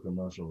bring us to a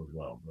commercial as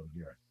well, Brother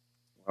Gary.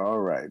 All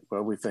right.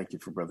 Well, we thank you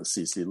for Brother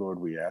CC. Lord,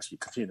 we ask you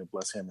continue to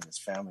bless him and his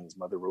family, his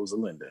mother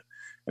Rosalinda,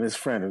 and his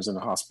friend who's in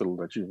the hospital,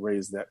 that you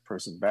raise that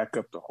person back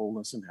up to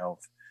wholeness and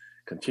health.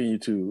 Continue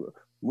to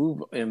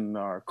move in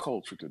our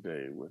culture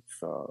today with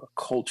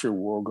culture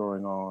war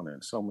going on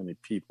and so many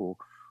people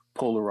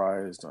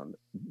polarized on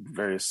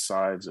various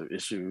sides of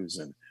issues,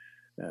 and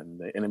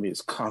the enemy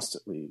is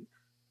constantly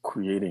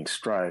creating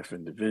strife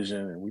and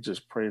division. And we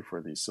just pray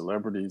for these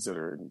celebrities that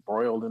are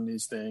embroiled in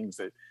these things,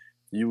 that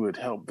you would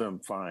help them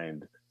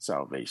find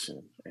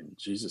salvation. In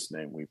Jesus'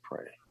 name we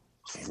pray.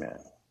 Amen.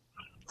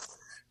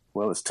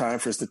 Well, it's time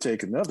for us to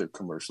take another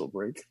commercial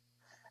break.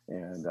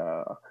 And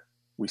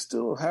we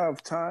still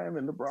have time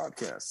in the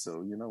broadcast. So,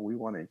 we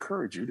want to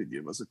encourage you to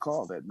give us a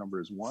call. That number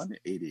is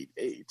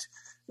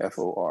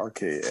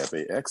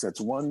 1-888-FORKFAX.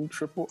 That's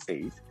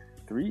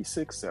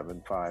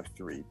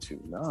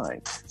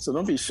 1-888-367-5329. So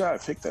don't be shy.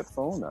 Pick that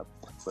phone up.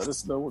 Let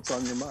us know what's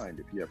on your mind.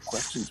 If you have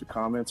questions or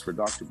comments for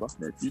Dr.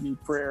 Buckner, if you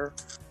need prayer,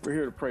 we're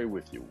here to pray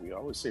with you. We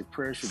always say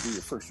prayer should be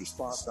your first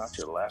response, not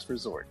your last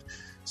resort.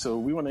 So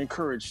we want to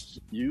encourage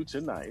you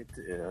tonight.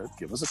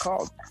 Give us a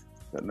call.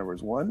 That number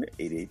is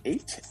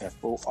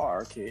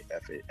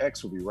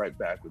 1-888-FORKFAX. We'll be right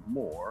back with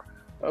more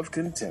of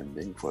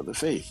Contending for the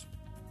Faith.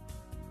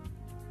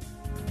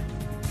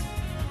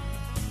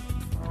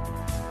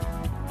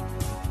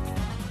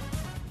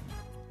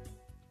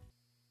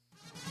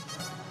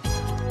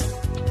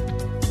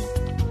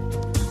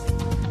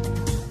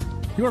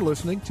 You're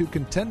listening to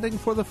Contending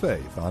for the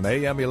Faith on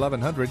AM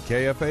 1100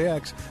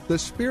 KFAX, the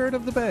Spirit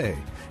of the Bay.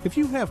 If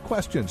you have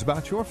questions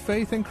about your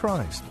faith in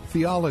Christ,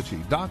 theology,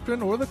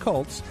 doctrine, or the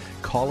cults,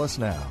 call us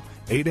now.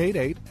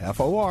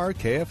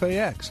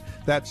 888-FOR-KFAX.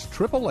 That's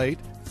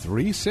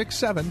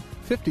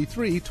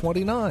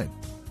 888-367-5329.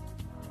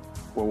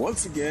 Well,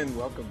 once again,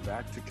 welcome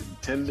back to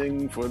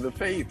Contending for the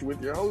Faith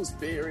with your host,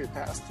 Bay Area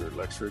pastor,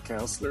 lecturer,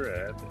 counselor,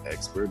 and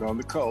expert on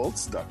the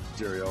cults, Dr.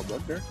 Jerry L.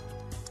 Buckner.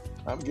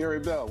 I'm Gary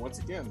Bell. Once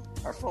again,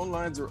 our phone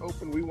lines are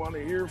open. We want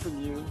to hear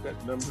from you.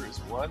 That number is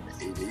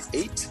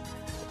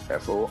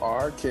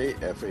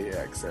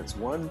 1-888-FORKFAX. That's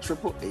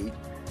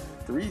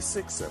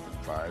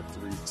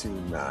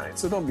 1-888-367-5329.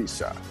 So don't be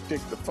shy.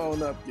 Pick the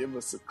phone up. Give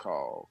us a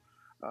call.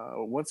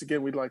 Once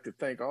again, we'd like to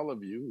thank all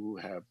of you who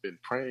have been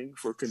praying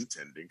for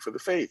Contending for the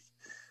Faith.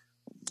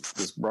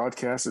 This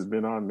broadcast has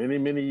been on many,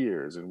 many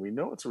years, and we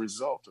know it's a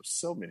result of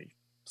so many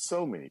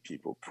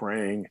people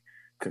praying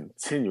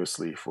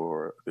continuously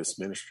for this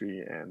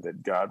ministry, and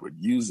that God would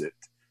use it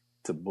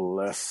to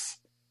bless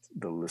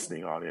the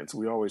listening audience.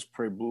 We always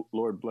pray,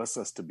 Lord, bless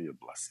us to be a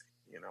blessing.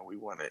 We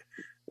want to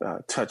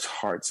touch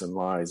hearts and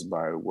lives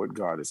by what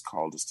God has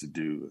called us to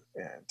do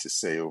and to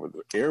say over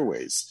the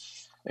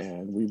airways.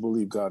 And we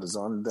believe God has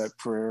honored that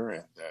prayer,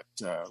 and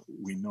that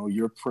we know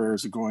your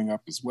prayers are going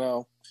up as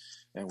well.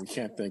 And we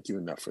can't thank you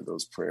enough for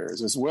those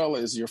prayers, as well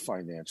as your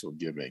financial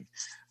giving.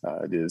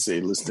 It is a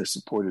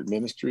listener-supported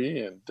ministry,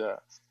 and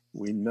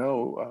we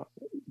know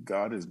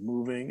God is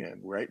moving, and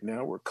right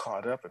now we're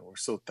caught up, and we're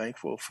so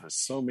thankful for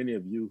so many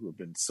of you who have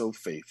been so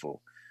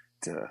faithful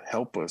to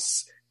help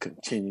us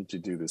continue to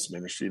do this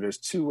ministry. There's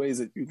two ways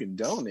that you can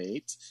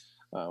donate.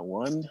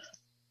 One,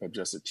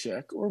 address a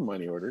check or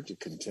money order to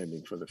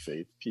Contending for the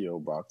Faith, P.O.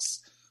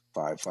 Box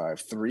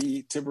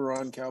 553,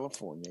 Tiburon,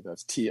 California.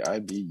 That's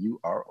Tiburon,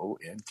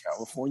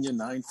 California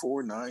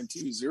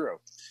 94920.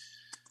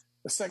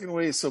 The second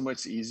way is so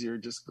much easier.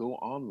 Just go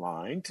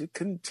online to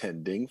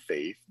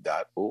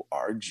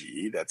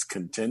contendingfaith.org. That's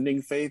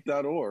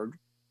contendingfaith.org,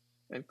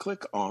 and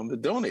click on the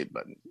donate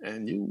button,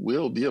 and you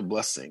will be a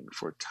blessing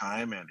for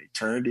time and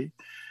eternity.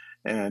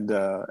 And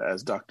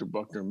as Dr.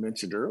 Buckner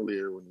mentioned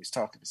earlier when he was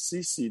talking to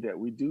Cece, that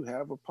we do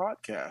have a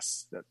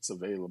podcast that's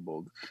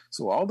available.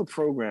 So all the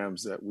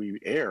programs that we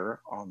air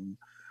on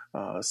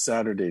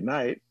Saturday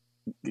night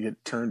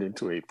get turned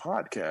into a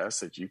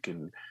podcast that you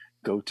can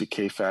go to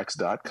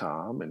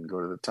kfax.com and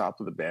go to the top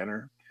of the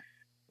banner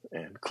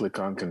and click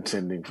on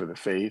Contending for the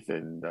Faith,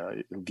 and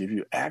it'll give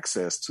you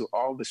access to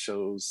all the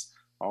shows,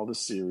 all the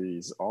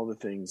series, all the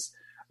things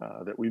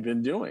that we've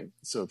been doing.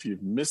 So if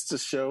you've missed a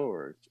show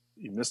or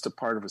you missed a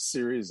part of a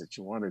series that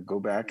you want to go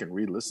back and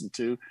re-listen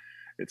to,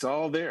 it's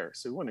all there.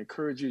 So we want to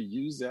encourage you to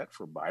use that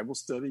for Bible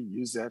study,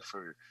 use that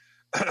for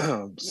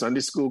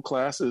Sunday school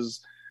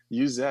classes,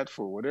 use that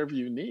for whatever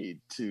you need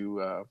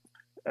to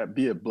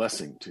be a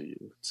blessing to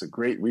you. It's a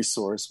great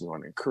resource. We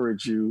want to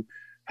encourage you,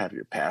 have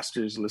your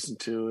pastors listen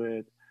to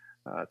it,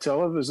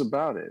 tell others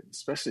about it,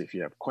 especially if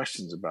you have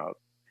questions about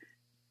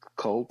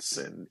cults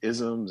and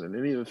isms and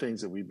any of the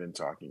things that we've been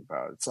talking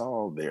about. It's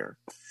all there.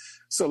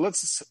 So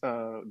let's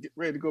get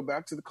ready to go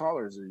back to the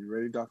callers. Are you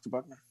ready, Dr.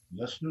 Buckner?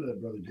 Let's do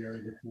that, Brother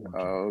Gary.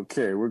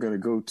 Okay, we're going to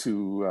go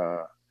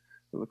to,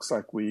 it looks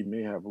like we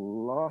may have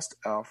lost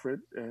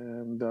Alfred.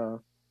 And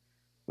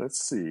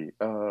let's see.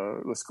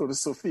 Let's go to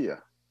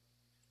Sophia.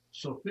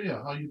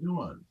 Sophia, how you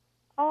doing?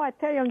 Oh, I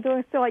tell you, I'm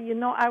doing so. You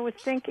know, I was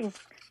thinking,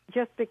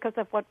 just because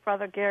of what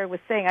Brother Gary was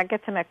saying, I'll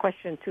get to my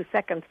question in 2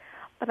 seconds.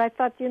 But I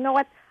thought, you know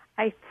what?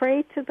 I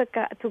prayed to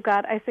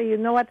God. I say, you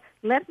know what?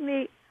 Let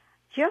me,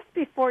 just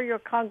before you're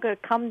going to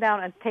come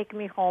down and take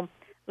me home,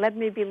 let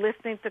me be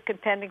listening to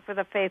Contending for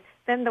the Faith.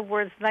 Then the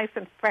word's nice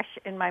and fresh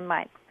in my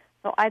mind.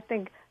 So I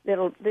think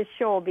this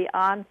show will be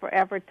on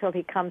forever till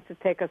he comes to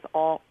take us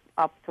all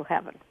up to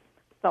heaven.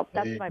 So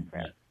that's my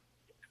prayer.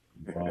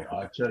 Well,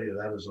 I tell you,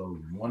 that is a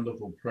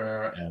wonderful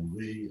prayer, and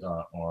we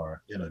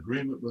are in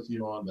agreement with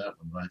you on that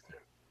one right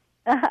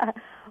there.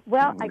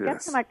 Well, I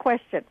get to my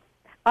question.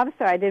 I'm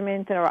sorry, I didn't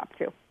mean to interrupt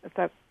you.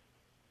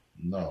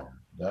 No,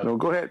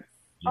 go ahead.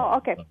 Oh,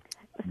 okay.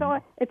 So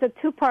it's a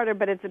two-parter,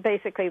 but it's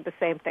basically the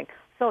same thing.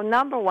 So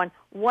number one,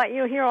 what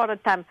you hear all the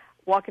time,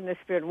 walk in the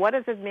Spirit. What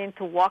does it mean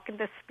to walk in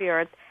the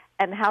Spirit,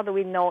 and how do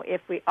we know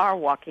if we are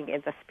walking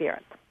in the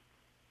Spirit?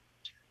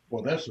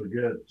 Well, that's a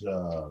good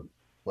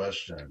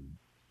question.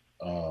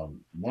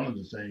 One of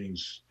the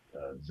things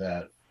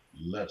that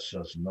lets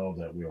us know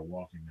that we are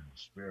walking in the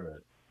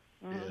Spirit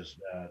is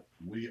that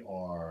we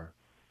are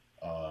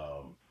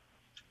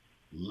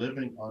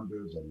living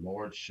under the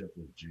lordship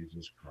of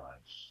Jesus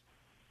Christ.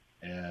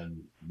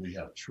 And we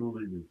have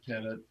truly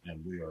repented,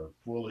 and we are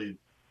fully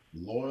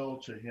loyal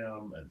to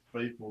him and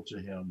faithful to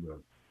him. We're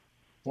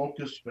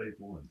focused,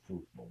 faithful, and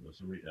fruitful. The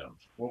 3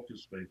 M's.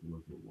 Focused, faithful,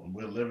 and fruitful. And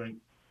we're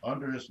living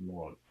under his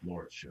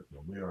lordship.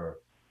 And we are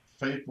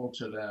faithful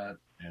to that,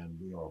 and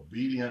we are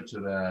obedient to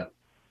that,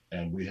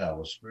 and we have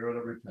a spirit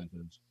of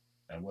repentance.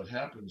 And what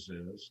happens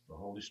is the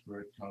Holy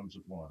Spirit comes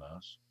upon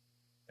us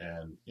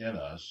and in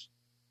us,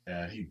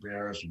 and he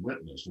bears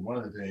witness. And one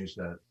of the things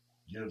that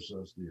gives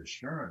us the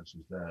assurance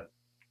is that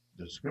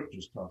the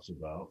scriptures talks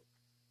about,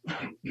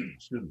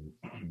 excuse me,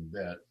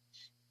 that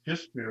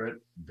his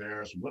spirit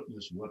bears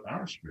witness with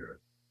our spirit.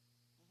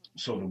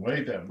 So the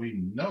way that we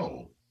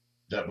know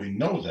that we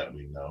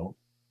know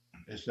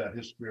is that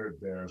his spirit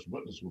bears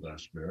witness with our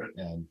spirit,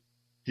 and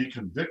he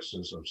convicts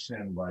us of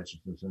sin,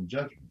 righteousness, and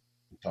judgment.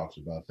 He talks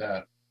about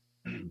that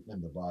in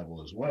the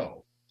Bible as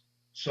well.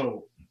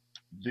 So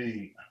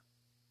the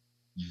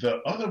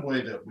other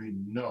way that we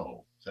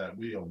know that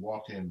we are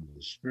walking in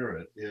the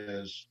Spirit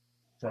is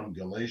from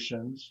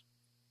Galatians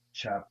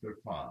chapter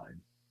 5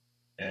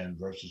 and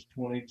verses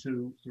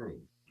 22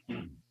 through.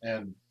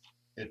 And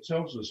it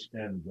tells us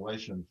in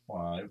Galatians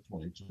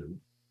 5:22,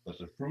 but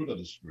the fruit of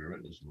the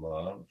Spirit is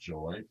love,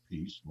 joy,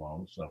 peace,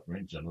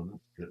 long-suffering, gentleness,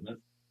 goodness,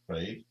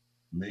 faith,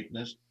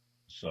 meekness,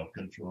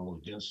 self-control.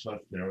 Against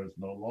such there is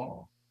no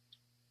law.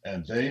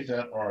 And they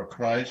that are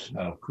Christ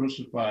have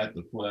crucified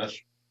the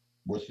flesh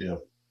with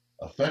the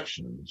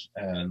affections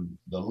and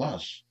the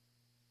lusts.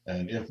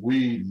 And if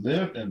we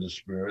live in the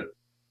Spirit,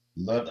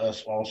 let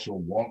us also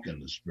walk in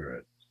the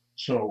Spirit.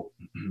 So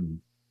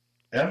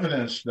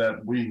evidence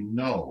that we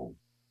know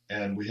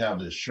and we have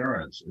the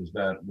assurance is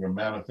that we're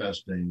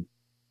manifesting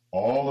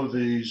all of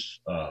these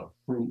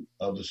fruit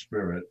of the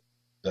Spirit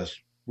that's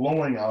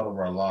flowing out of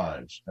our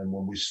lives. And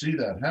when we see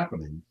that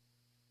happening,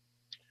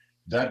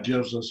 that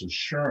gives us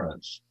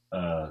assurance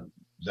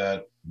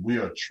that we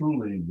are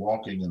truly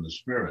walking in the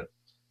Spirit.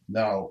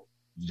 Now,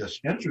 it's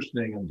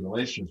interesting in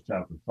Galatians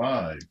chapter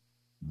 5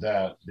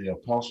 that the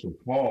Apostle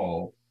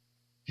Paul,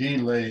 he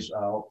lays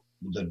out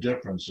the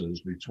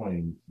differences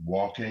between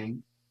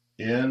walking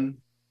in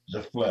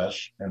the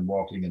flesh and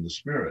walking in the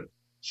Spirit.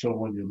 So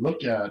when you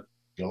look at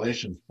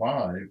Galatians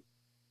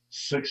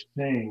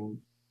 5:16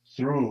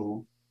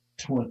 through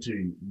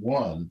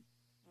 21,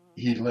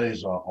 he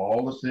lays out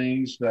all the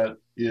things that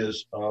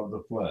is of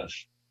the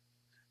flesh.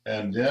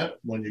 And yet,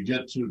 when you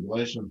get to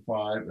Galatians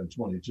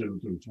 5:22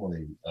 through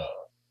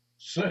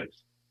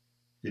 26,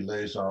 he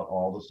lays out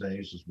all the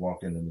things that's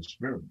walking in the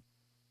Spirit.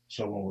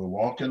 So when we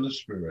walk in the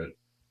Spirit,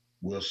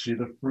 we'll see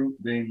the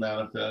fruit being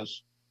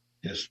manifest.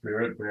 His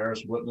Spirit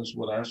bears witness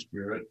with our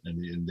spirit,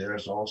 and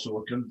there's also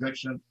a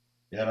conviction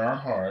in our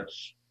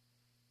hearts.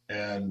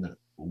 And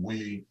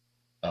we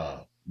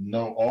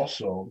know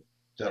also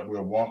that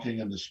we're walking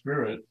in the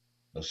Spirit.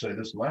 I'll say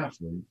this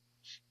lastly,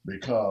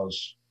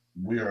 because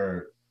we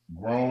are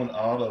grown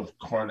out of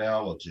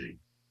carnality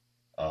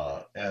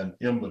and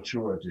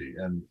immaturity,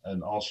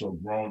 and also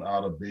grown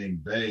out of being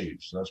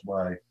babes. That's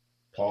why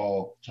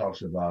Paul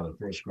talks about in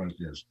 1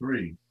 Corinthians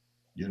 3,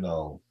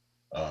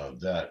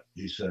 that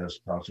he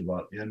talks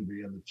about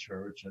envy in the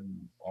church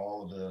and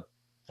all of the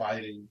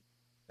fighting.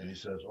 And he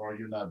says, are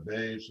you not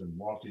babes and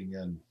walking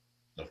in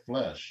the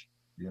flesh,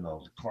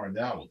 the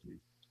carnality?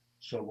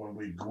 So when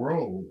we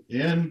grow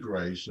in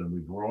grace and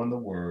we grow in the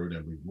word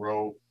and we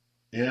grow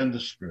in the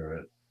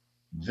Spirit,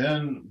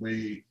 then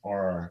we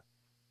are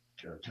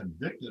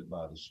convicted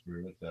by the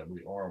Spirit that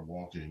we are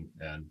walking.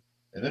 And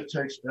it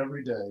takes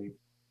every day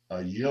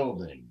a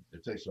yielding.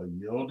 It takes a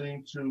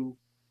yielding to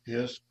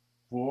his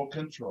full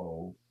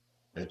control.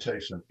 It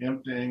takes an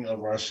emptying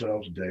of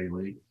ourselves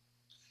daily.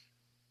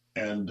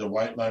 And the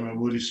White Lyman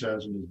Moody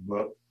says in his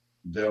book,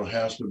 there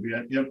has to be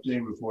an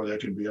emptying before there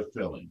can be a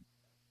filling.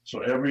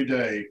 So every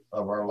day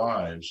of our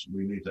lives,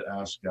 we need to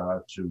ask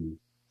God to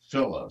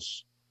fill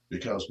us,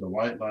 because the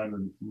White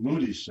Lyman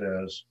Moody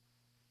says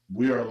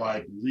we are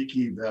like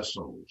leaky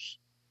vessels,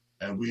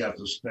 and we have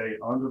to stay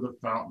under the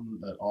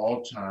fountain at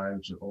all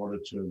times in order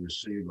to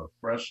receive a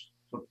fresh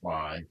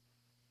supply,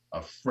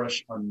 a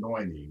fresh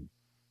anointing,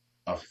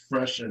 a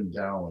fresh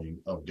endowing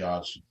of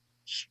God's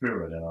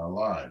Spirit in our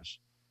lives,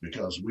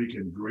 because we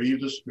can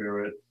grieve the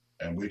Spirit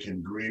and we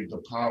can grieve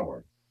the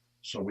power.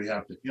 So we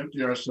have to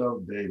empty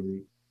ourselves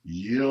daily,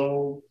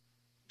 yield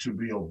to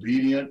be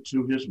obedient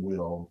to his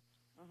will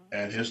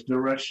and his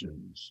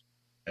directions.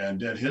 And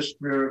then his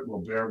Spirit will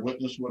bear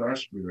witness with our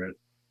spirit,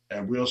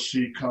 and we'll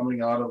see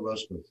coming out of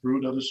us the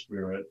fruit of the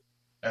Spirit,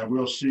 and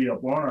we'll see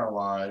upon our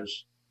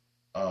lives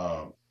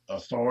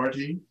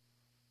authority,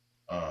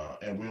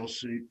 and we'll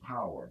see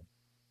power.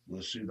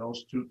 We'll see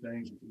those two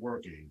things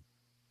working,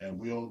 and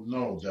we'll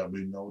know that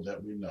we know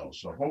that we know.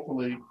 So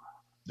hopefully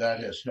that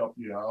has helped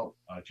you out.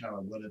 I kind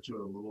of went into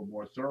it a little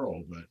more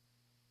thorough,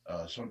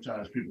 but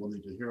sometimes people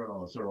need to hear it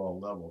on a thorough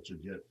level to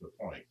get the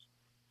point.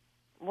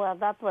 Well,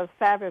 that was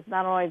fabulous.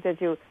 Not only did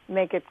you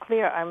make it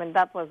clear, I mean,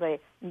 that was a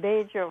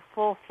major,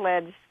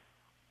 full-fledged,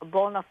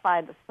 bona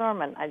fide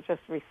sermon I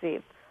just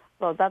received.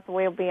 So that's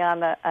way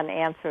beyond an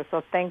answer.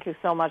 So thank you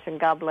so much, and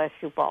God bless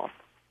you both.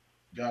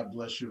 God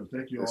bless you, and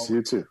thank you Bless all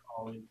you for too.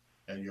 calling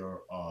and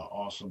your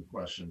awesome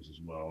questions as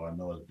well. I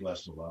know it's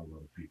blessed a lot of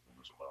other people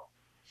as well.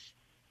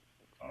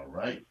 All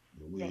right.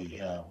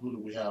 Who do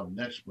we have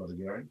next, Brother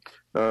Gary?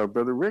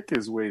 Brother Rick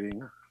is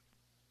waiting.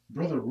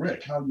 Brother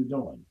Rick, how you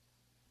doing?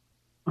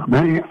 I'm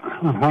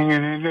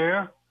hanging in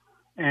there,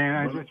 and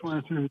I just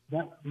wanted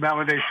to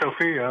validate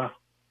Sophia,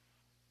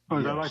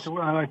 because Yes.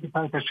 I like the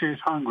fact that she's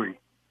hungry.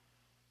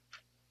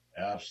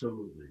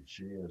 Absolutely.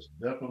 She is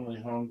definitely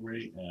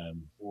hungry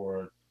and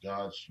for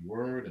God's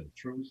word and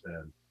truth,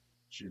 and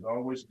she's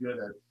always good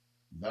at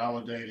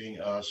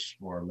validating us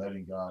for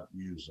letting God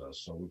use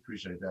us. So we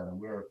appreciate that, and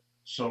we're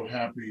so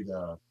happy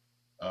to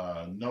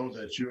know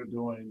that you're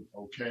doing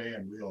okay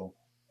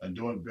and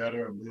doing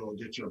better, and we'll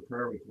get your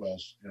prayer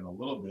request in a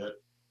little bit.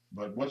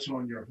 But what's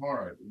on your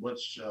heart?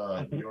 What's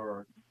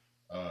your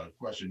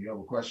question? You have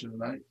a question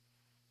tonight?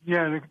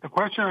 Yeah, the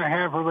question I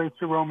have relates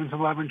to Romans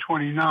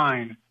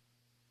 11:29.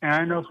 And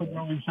I know from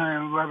Romans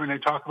 9:11 they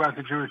talk about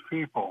the Jewish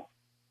people.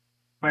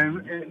 But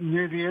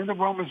near the end of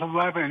Romans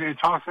 11, it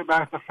talks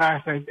about the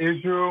fact that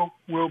Israel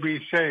will be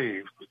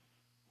saved.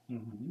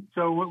 Mm-hmm.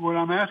 So what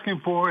I'm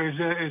asking for is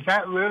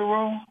that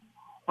literal,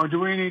 or do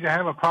we need to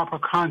have a proper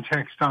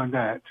context on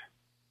that?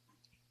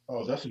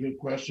 Oh, that's a good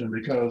question,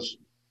 because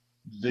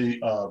the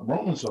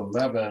Romans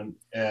 11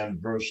 and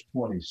verse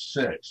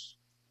 26,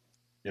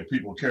 if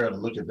people care to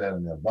look at that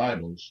in their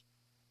Bibles,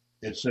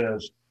 it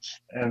says,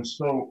 and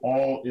so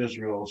all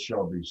Israel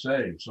shall be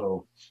saved.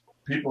 So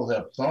people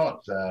have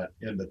thought that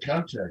in the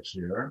context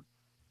here,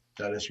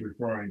 that it's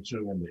referring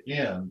to in the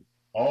end,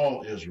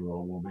 all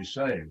Israel will be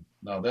saved.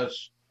 Now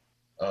that's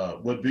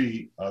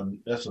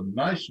that's a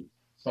nice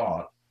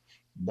thought,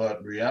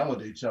 but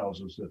reality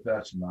tells us that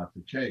that's not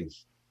the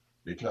case,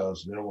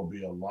 because there will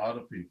be a lot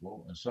of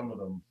people, and some of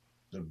them,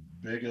 the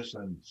biggest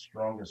and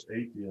strongest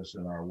atheists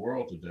in our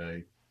world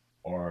today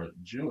are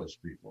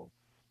Jewish people,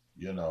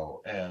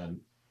 and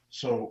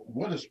so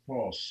what is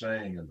Paul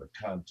saying in the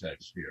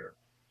context here?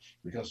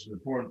 Because it's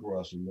important for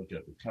us to look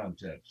at the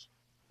context.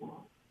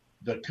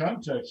 The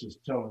context is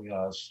telling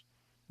us,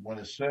 when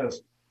it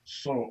says,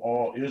 so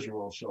all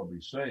Israel shall be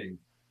saved,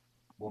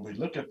 when we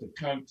look at the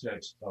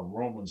context of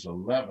Romans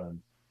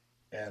 11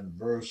 and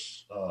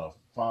verse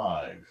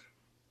 5,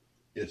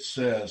 it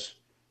says,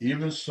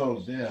 even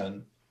so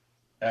then,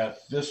 at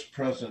this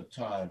present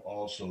time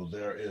also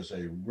there is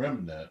a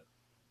remnant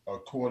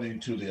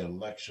according to the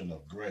election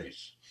of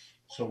grace.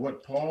 So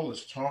what Paul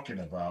is talking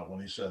about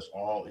when he says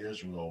all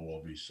Israel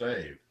will be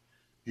saved,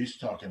 he's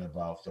talking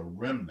about the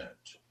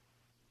remnant,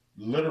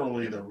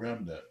 literally the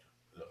remnant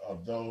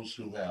of those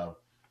who have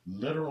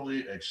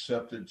literally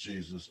accepted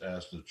Jesus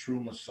as the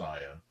true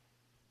Messiah,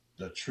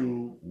 the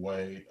true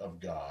way of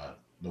God,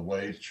 the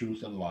way,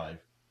 truth, and life.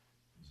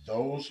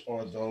 Those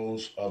are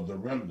those of the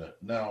remnant.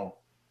 Now,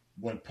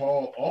 when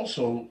Paul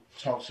also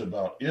talks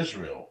about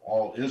Israel,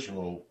 all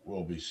Israel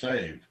will be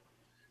saved,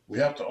 we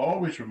have to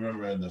always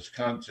remember in this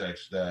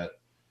context that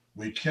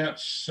we can't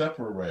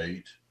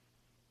separate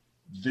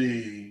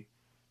the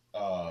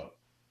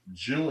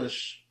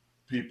Jewish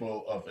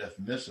people of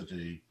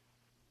ethnicity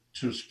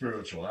to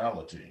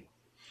spirituality.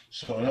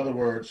 So in other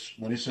words,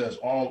 when he says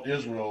all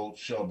Israel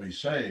shall be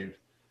saved,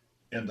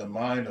 in the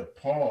mind of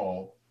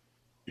Paul,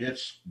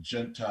 it's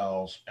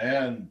Gentiles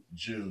and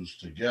Jews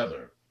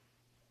together.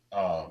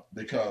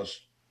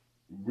 Because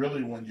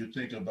really when you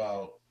think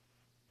about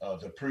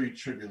the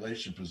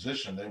pre-tribulation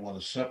position, they want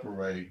to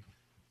separate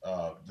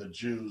the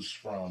Jews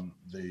from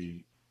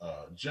the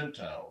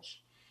Gentiles.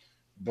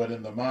 But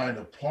in the mind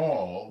of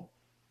Paul,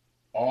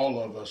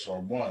 all of us are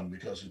one,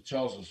 because it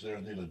tells us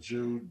there's neither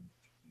Jew,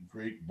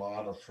 Greek,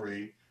 bond, or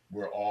free.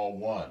 We're all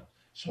one.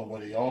 So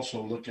when he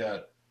also look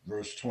at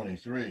verse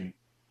 23,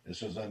 it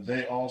says, and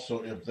they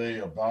also, if they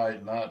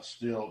abide not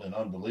still in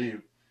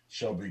unbelief,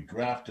 shall be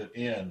grafted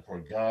in, for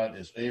God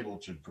is able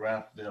to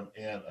graft them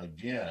in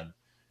again.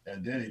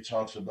 And then he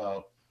talks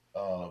about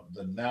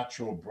the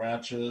natural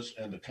branches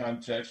in the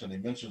context, and he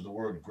mentions the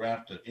word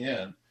grafted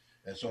in.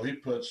 And so he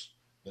puts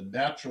the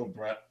natural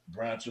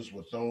branches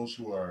with those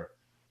who are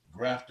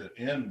grafted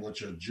in,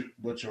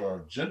 which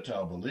are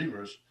Gentile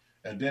believers,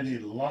 and then he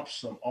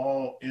lumps them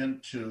all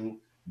into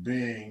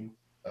being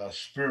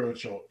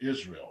spiritual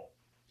Israel.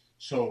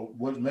 So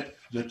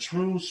the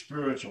true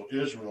spiritual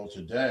Israel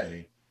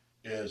today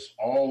is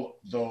all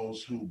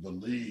those who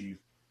believe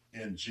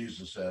in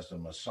Jesus as the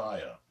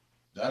Messiah.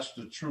 That's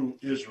the true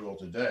Israel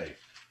today.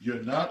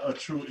 You're not a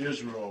true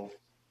Israel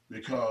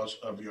because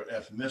of your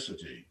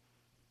ethnicity.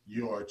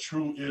 You are a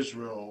true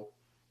Israel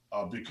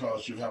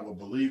because you have a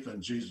belief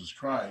in Jesus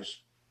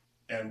Christ.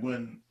 And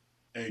when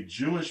a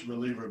Jewish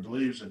believer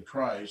believes in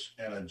Christ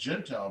and a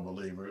Gentile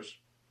believers,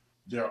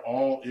 they're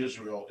all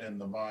Israel in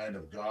the mind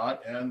of God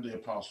and the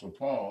Apostle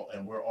Paul,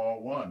 and we're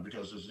all one,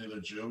 because there's neither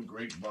Jew,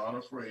 Greek, bond,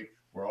 or free.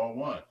 We're all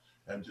one.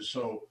 And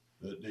so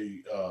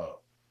the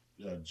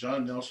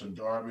John Nelson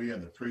Darby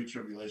and the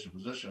pre-tribulation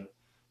position,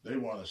 they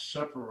want to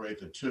separate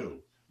the two.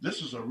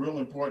 This is a real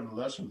important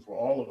lesson for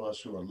all of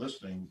us who are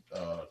listening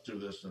to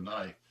this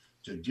tonight,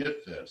 to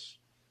get this.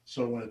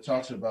 So when it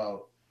talks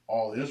about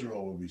all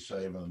Israel will be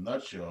saved, in a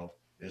nutshell,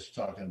 it's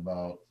talking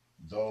about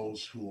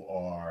those who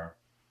are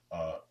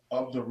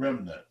of the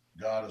remnant.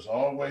 God has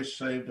always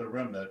saved a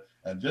remnant,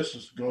 and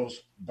this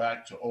goes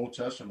back to Old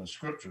Testament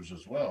scriptures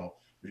as well,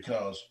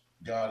 because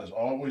God has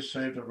always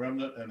saved a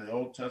remnant in the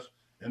Old Testament.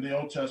 In the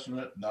Old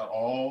Testament, not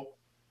all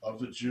of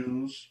the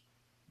Jews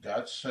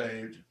got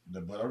saved,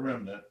 but a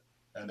remnant,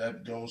 and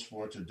that goes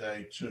for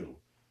today too.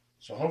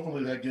 So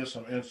hopefully that gives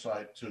some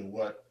insight to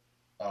what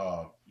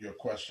your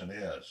question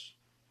is.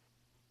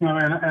 No,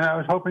 and I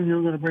was hoping you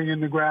were going to bring in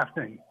the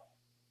grafting.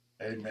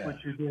 Amen. Which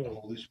you did. The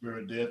Holy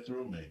Spirit did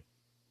through me.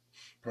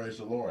 Praise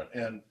the Lord.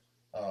 And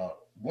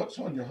what's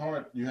on your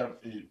heart? You have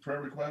a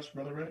prayer request,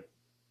 Brother Rick?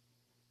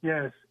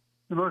 Yes.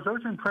 The most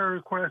urgent prayer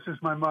request is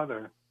my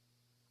mother.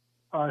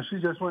 She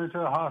just went into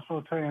the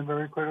hospital today in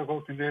very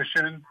critical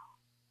condition.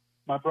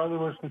 My brother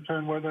was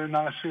concerned whether or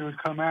not she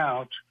would come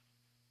out.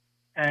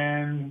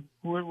 And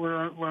what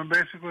I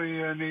basically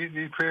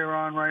need prayer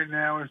on right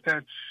now is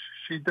that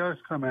she does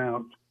come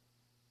out.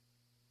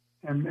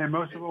 And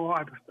most of all,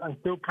 I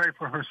still pray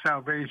for her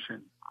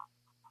salvation.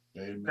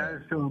 Amen. That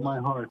is still in my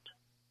heart.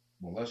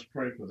 Well, let's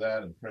pray for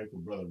that, and pray for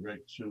Brother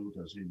Rick too,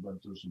 because he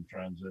went through some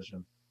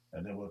transition.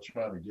 And then we'll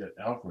try to get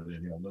Alfred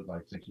in here. I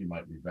think he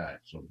might be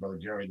back. So, Brother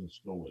Gary, let's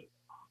go with it.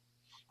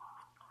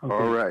 Okay.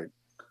 All right.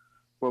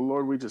 Well,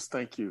 Lord, we just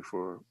thank you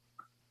for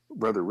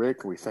Brother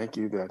Rick. We thank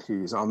you that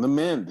he's on the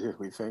mend.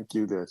 We thank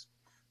you that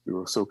we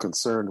were so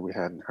concerned we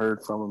hadn't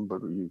heard from him,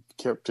 but you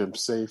kept him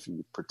safe,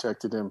 you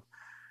protected him,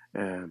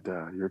 and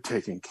you're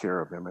taking care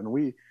of him. And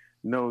we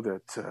know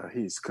that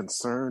he's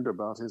concerned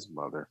about his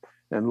mother.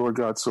 And Lord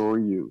God, so are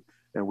you.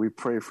 And we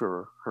pray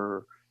for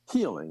her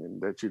healing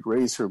and that you'd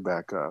raise her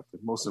back up.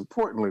 And most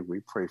importantly, we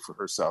pray for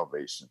her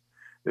salvation.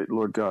 That,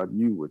 Lord God,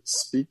 you would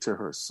speak to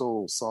her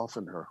soul,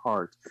 soften her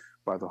heart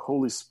by the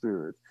Holy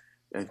Spirit,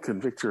 and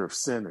convict her of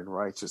sin and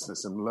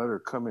righteousness, and let her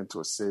come into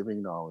a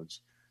saving knowledge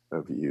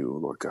of you,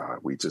 Lord God.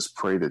 We just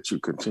pray that you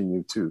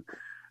continue to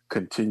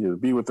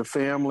be with the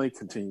family,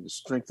 continue to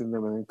strengthen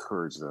them and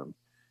encourage them.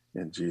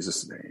 In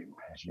Jesus' name,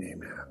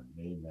 amen.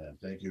 Amen.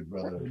 Thank you,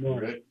 Brother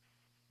Rick,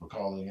 for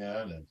calling in,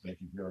 and thank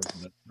you, Gary,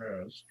 for that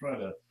prayer. Let's try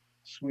to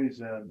squeeze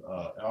in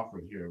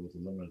Alfred here with the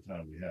limited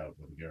time we have,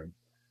 Brother Gary.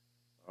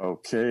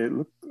 Okay.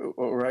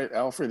 All right.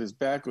 Alfred is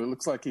back. It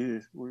looks like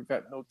we've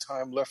got no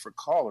time left for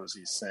callers,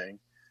 he's saying.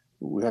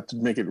 We have to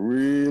make it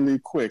really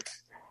quick.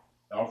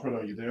 Alfred,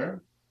 are you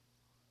there?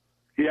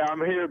 Yeah,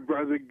 I'm here,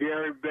 Brother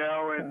Gary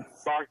Bell and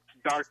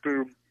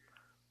Dr.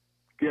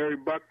 Gary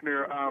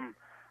Buckner.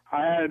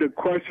 I had a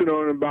question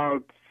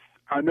about,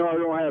 I know I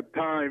don't have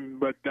time,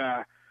 but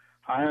I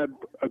had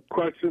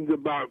questions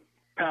about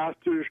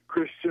pastors,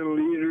 Christian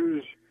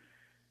leaders,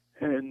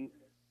 and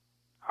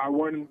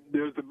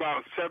there's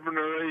about 7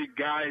 or 8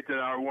 guys that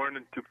I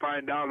wanted to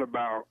find out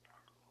about.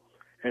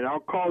 And I'll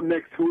call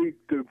next week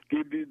to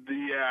give you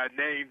the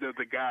names of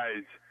the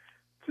guys,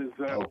 since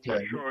that's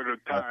a shorter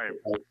time.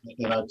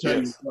 And I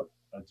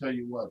tell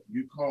you what,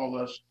 you call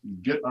us, you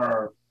get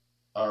our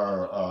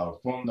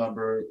phone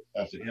number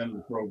at the end of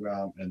the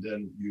program, and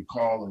then you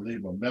call and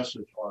leave a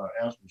message on our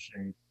answer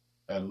machine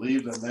and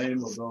leave the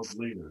name of those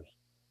leaders.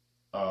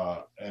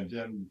 And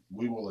then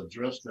we will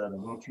address that,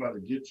 and we'll try to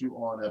get you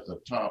on at the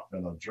top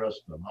and address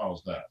them.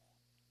 How's that?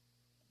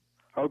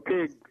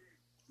 Okay,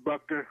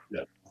 Buckner.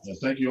 Yeah. And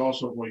thank you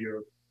also for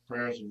your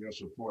prayers and your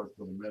support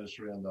for the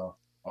ministry. And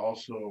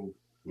also,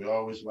 we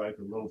always like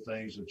the little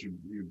things that you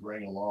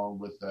bring along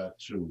with that,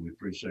 too. We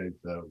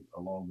appreciate that,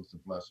 along with the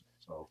blessing.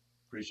 So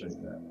appreciate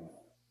that.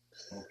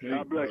 Okay.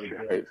 God bless you.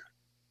 Great.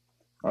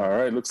 All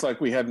right. Looks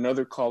like we had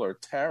another caller.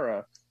 Tara,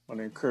 I want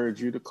to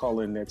encourage you to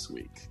call in next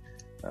week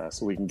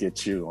so we can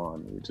get you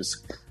on. We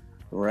just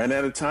ran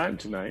out of time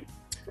tonight.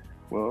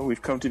 Well,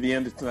 we've come to the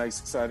end of tonight's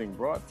exciting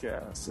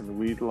broadcast, and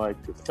we'd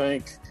like to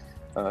thank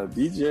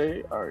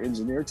DJ, our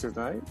engineer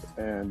tonight,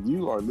 and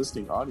you, our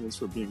listening audience,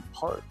 for being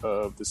part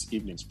of this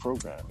evening's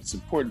program. It's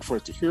important for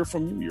us to hear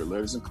from you. Your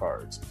letters and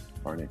cards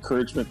are an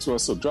encouragement to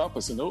us, so drop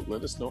us a note.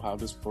 Let us know how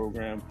this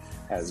program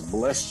has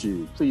blessed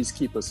you. Please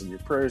keep us in your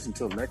prayers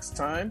until next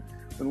time,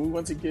 when we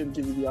once again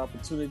give you the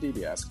opportunity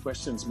to ask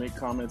questions, make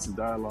comments, and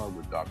dialogue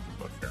with Dr.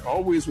 Buckner,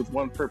 always with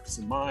one purpose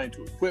in mind: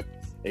 to equip,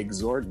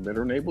 exhort, and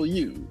better enable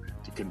you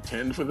to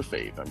contend for the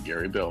faith. I'm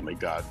Gary Bell. May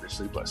God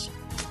richly bless you.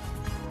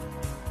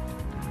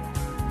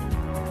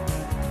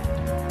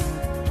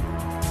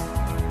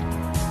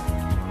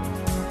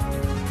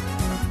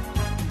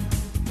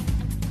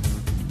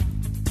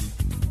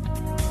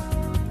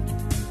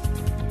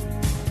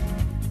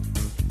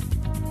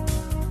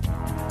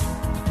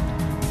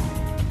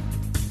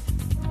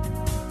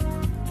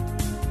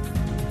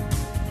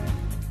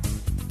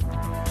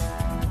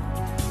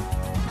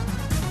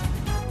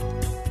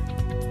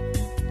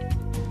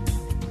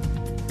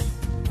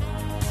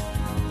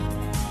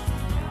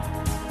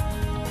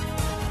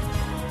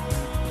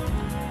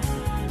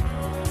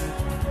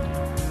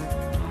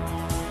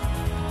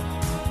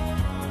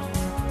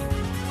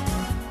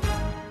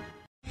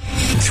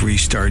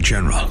 Three-star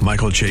General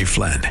Michael J.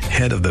 Flynn,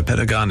 head of the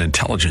Pentagon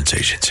Intelligence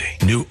Agency,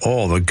 knew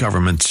all the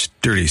government's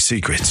dirty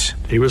secrets.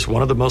 He was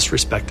one of the most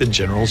respected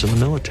generals in the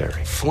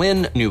military.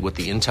 Flynn knew what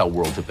the intel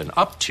world had been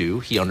up to.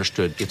 He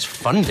understood its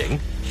funding.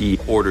 He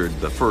ordered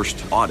the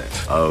first audit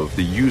of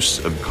the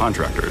use of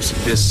contractors.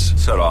 This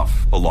set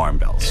off alarm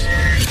bells.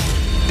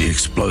 The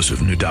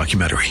explosive new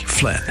documentary,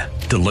 Flynn,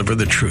 Deliver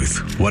the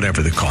Truth,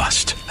 Whatever the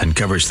Cost,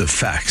 uncovers the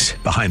facts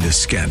behind this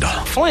scandal.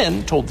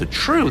 Flynn told the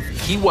truth.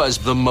 He was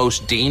the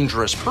most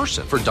dangerous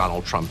person for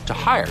Donald Trump to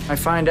hire. I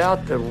find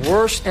out the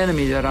worst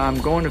enemy that I'm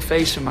going to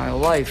face in my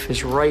life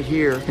is right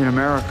here in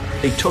America.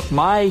 They took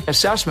my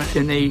assessment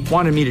and they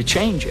wanted me to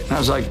change it. And I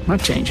was like, I'm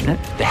not changing it.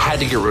 They had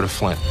to get rid of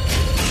Flynn.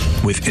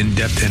 With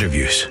in-depth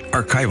interviews,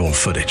 archival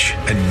footage,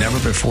 and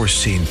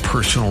never-before-seen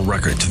personal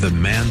records of the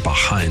man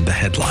behind the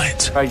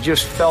headlines. I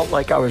just felt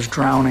like I was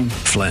drowning.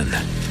 Flynn,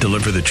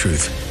 Deliver the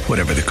Truth,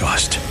 Whatever the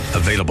Cost.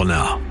 Available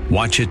now.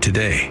 Watch it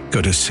today.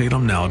 Go to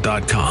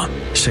salemnow.com.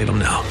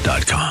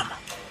 salemnow.com.